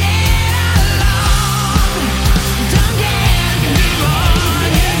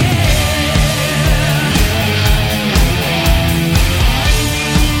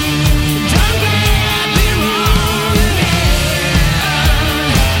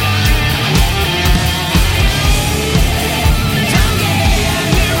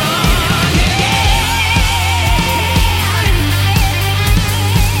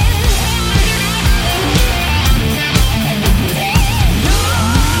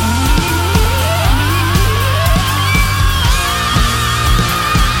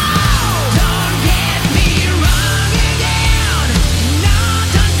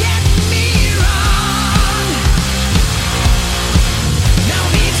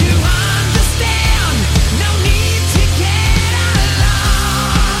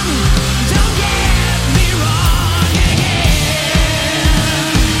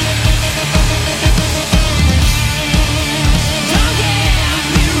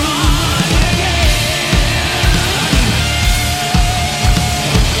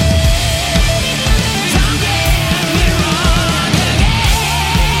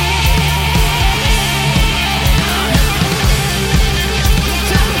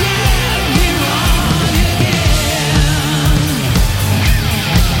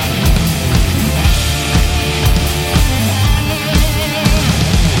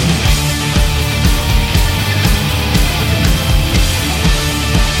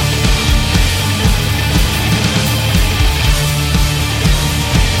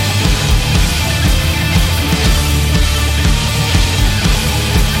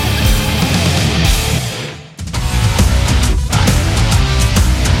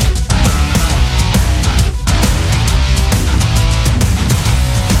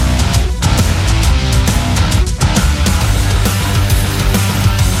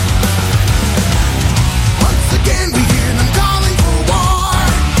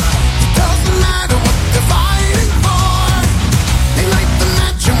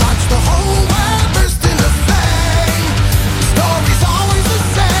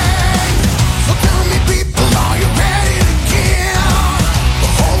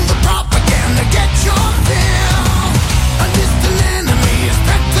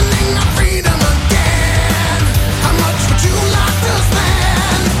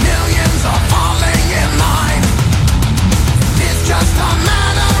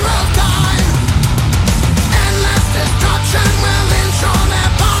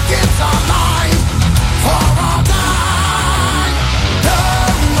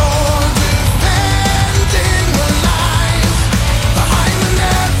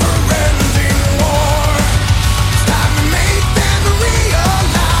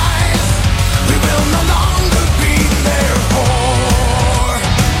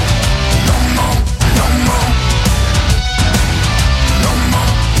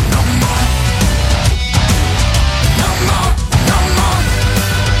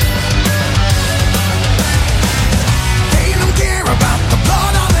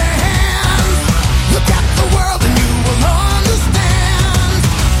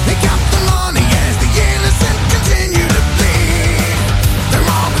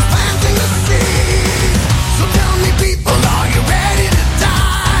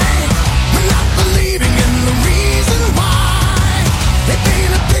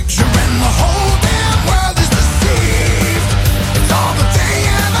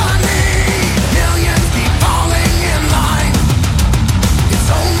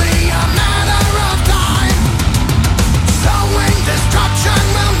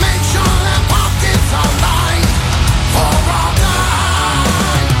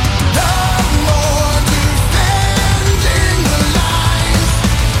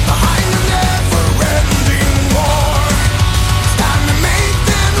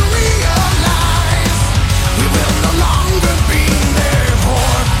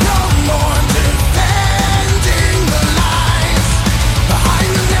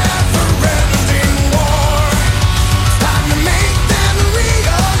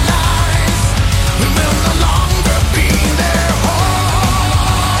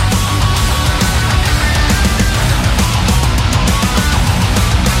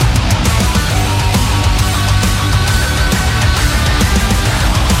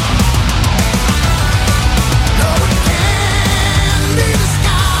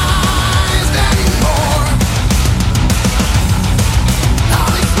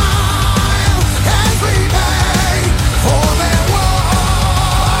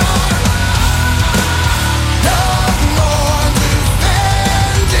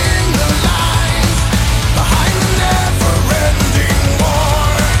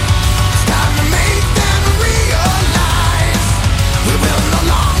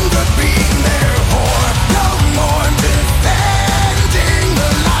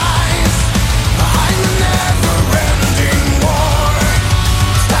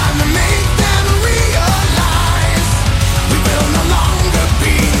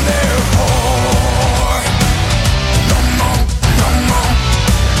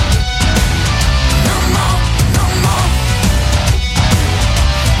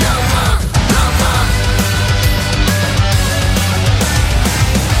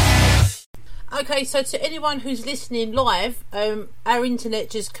Okay, so to anyone who's listening live, our internet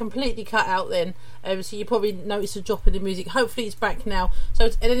just completely cut out then. So you probably noticed a drop in the music. Hopefully it's back now. So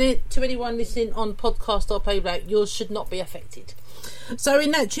to anyone listening on podcast or playback, yours should not be affected. So in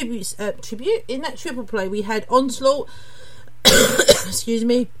that in that triple play, we had Onslaught, excuse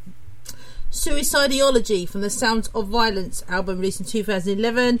me, Suicidology from the Sounds of Violence album released in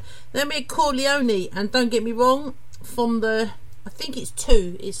 2011. Then we had Corleone, and don't get me wrong, from the, I think it's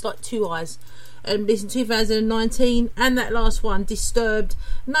like Two Eyes, released in 2019. And that last one, Disturbed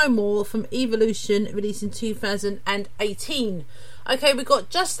No More from Evolution, released in 2018. Okay, we've got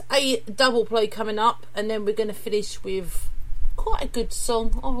just a double play coming up, and then we're going to finish with quite a good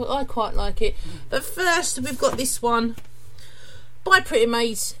song. I quite like it. But first, we've got this one by Pretty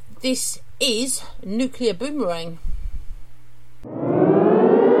Maids. This is Nuclear Boomerang.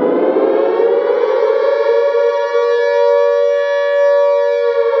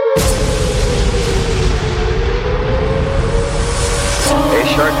 A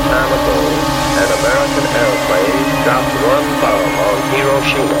short time ago, an American airplane dropped one bomb on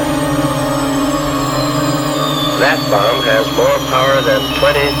Hiroshima. That bomb has more power than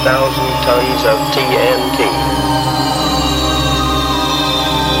 20,000 tons of TNT.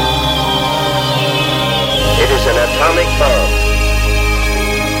 It is an atomic bomb.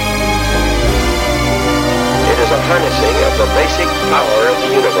 It is a harnessing of the basic power of the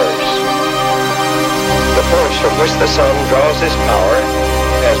universe. The force from which the sun draws this power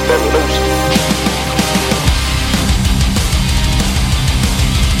has been loosed.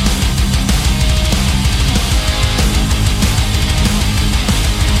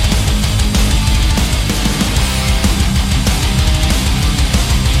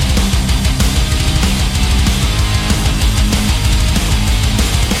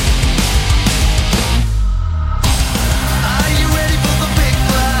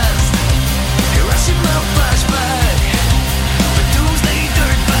 Flashback, the doomsday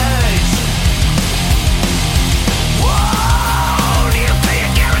dirtbags.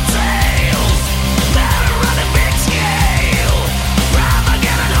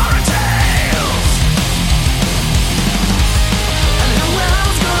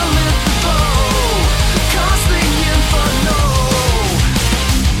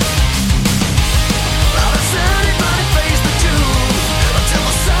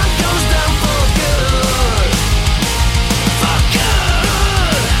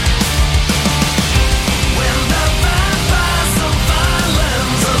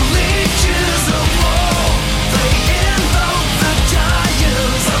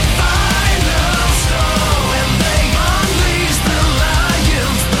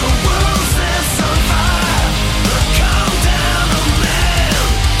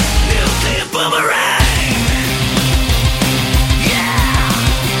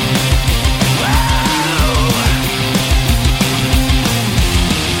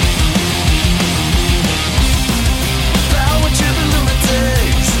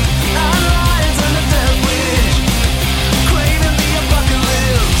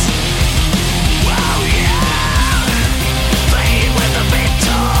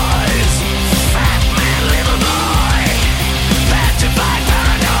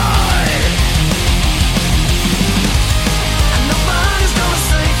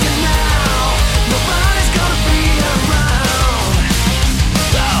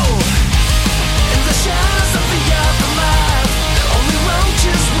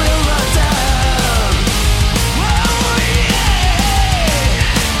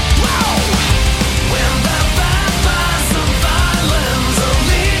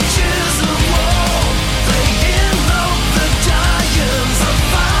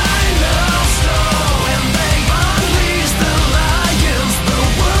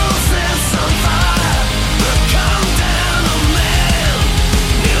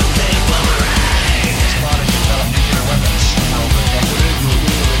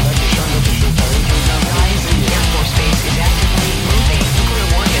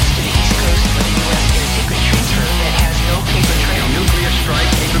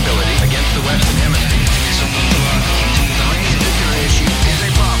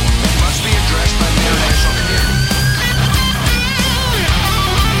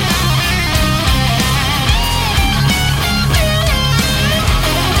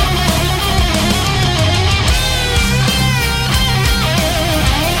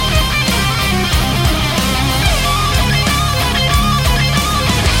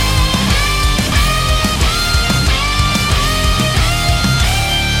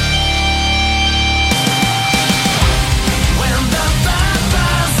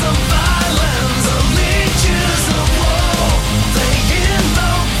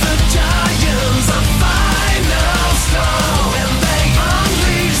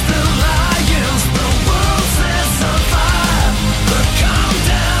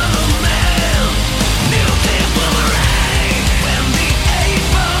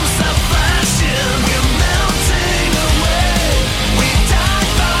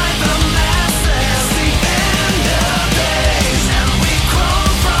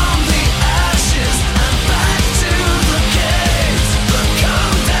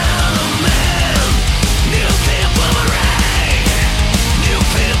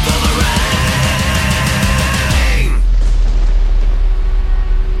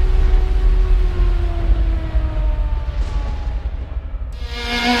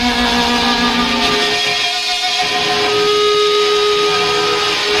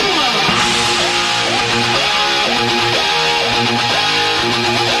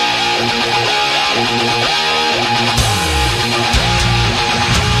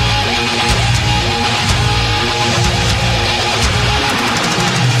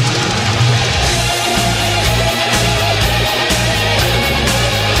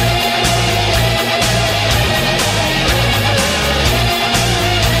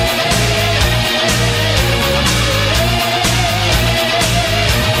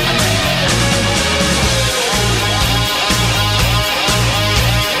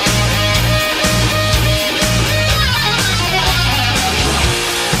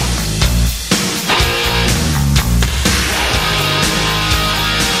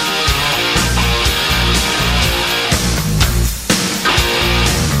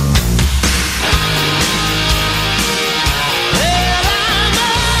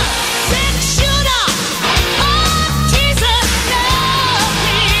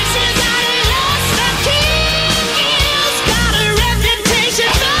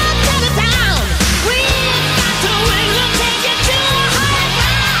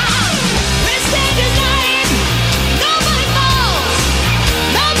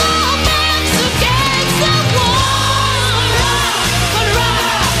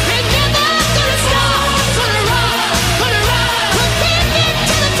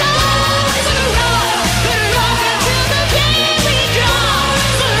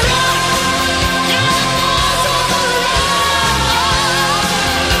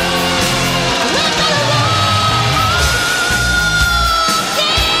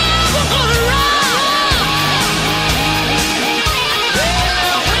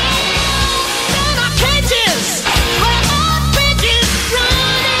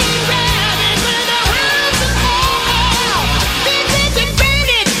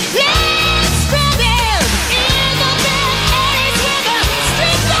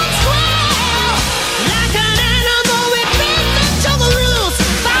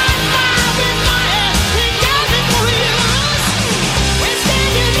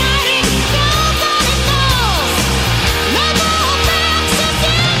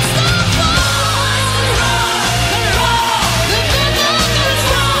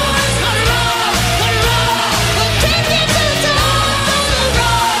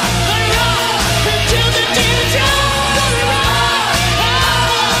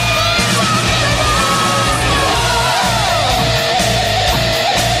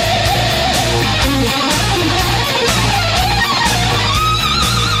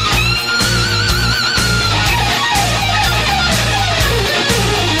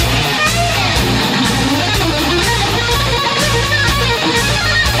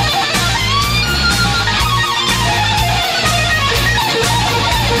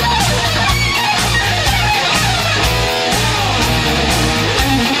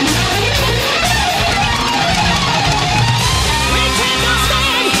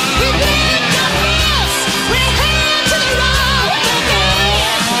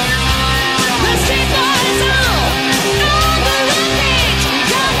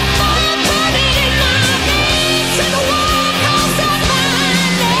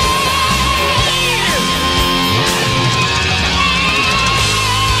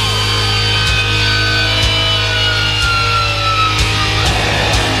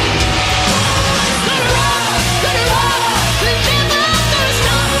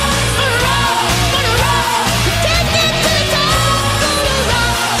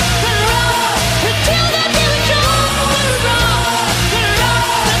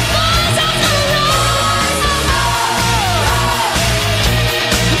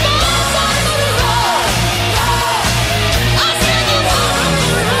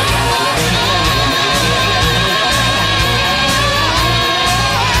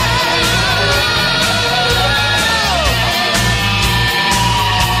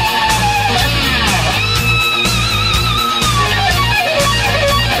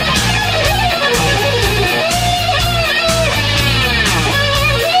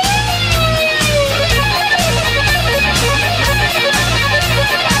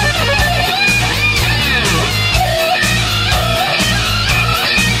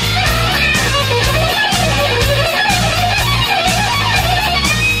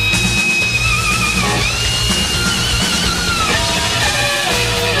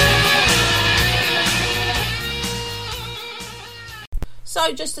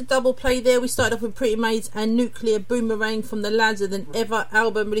 So just a double play there. We started off with Pretty Maids and Nuclear Boomerang from the Ladder Than Ever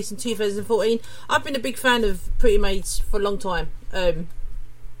album released in 2014. I've been a big fan of Pretty Maids for a long time, and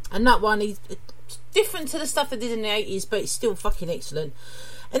that one is different to the stuff they did in the 80s, but it's still fucking excellent.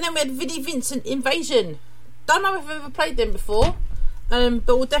 And then we had Vinnie Vincent Invasion. Don't know if I've ever played them before, but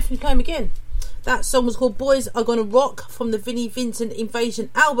we'll definitely play them again. That song was called Boys Are Gonna Rock from the Vinnie Vincent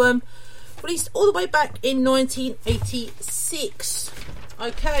Invasion album, released all the way back in 1986.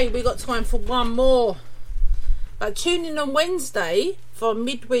 Okay, we got time for one more. Tune in on Wednesday for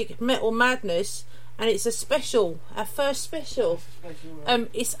Midweek Metal Madness, and it's a special, our first special.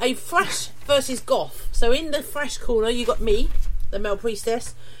 It's a thrash versus goth. So in the thrash corner you got me, the Metal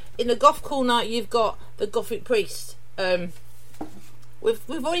Priestess. In the goth corner you've got the Gothic Priest. We've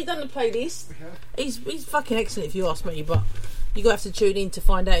already done the playlist. He's fucking excellent if you ask me, but you're going to have to tune in to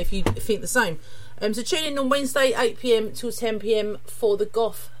find out if you think the same. So tune in on Wednesday 8 PM till 10 PM for the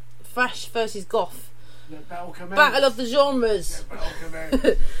goth, thrash versus goth. Battle of the genres.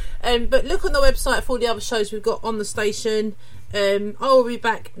 But look on the website for all the other shows we've got on the station. I will be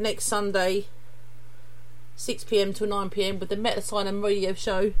back next Sunday 6 PM till 9 PM with the Metal Asylum radio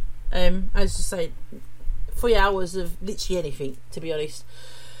show. As I say, 3 hours of literally anything, to be honest.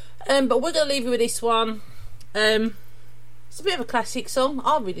 But we're going to leave you with this one. It's a bit of a classic song.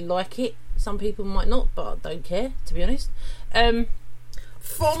 I really like it. Some people might not, but I don't care, to be honest.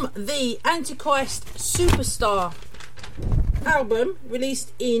 From the Antichrist Superstar album,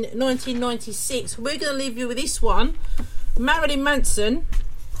 released in 1996. We're going to leave you with this one. Marilyn Manson.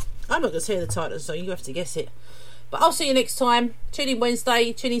 I'm not going to tell you the title, so you have to guess it. But I'll see you next time. Tune in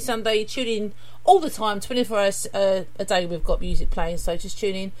Wednesday, tune in Sunday, tune in all the time, 24 hours a day we've got music playing, so just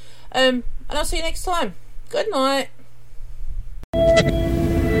tune in. And I'll see you next time. Good night.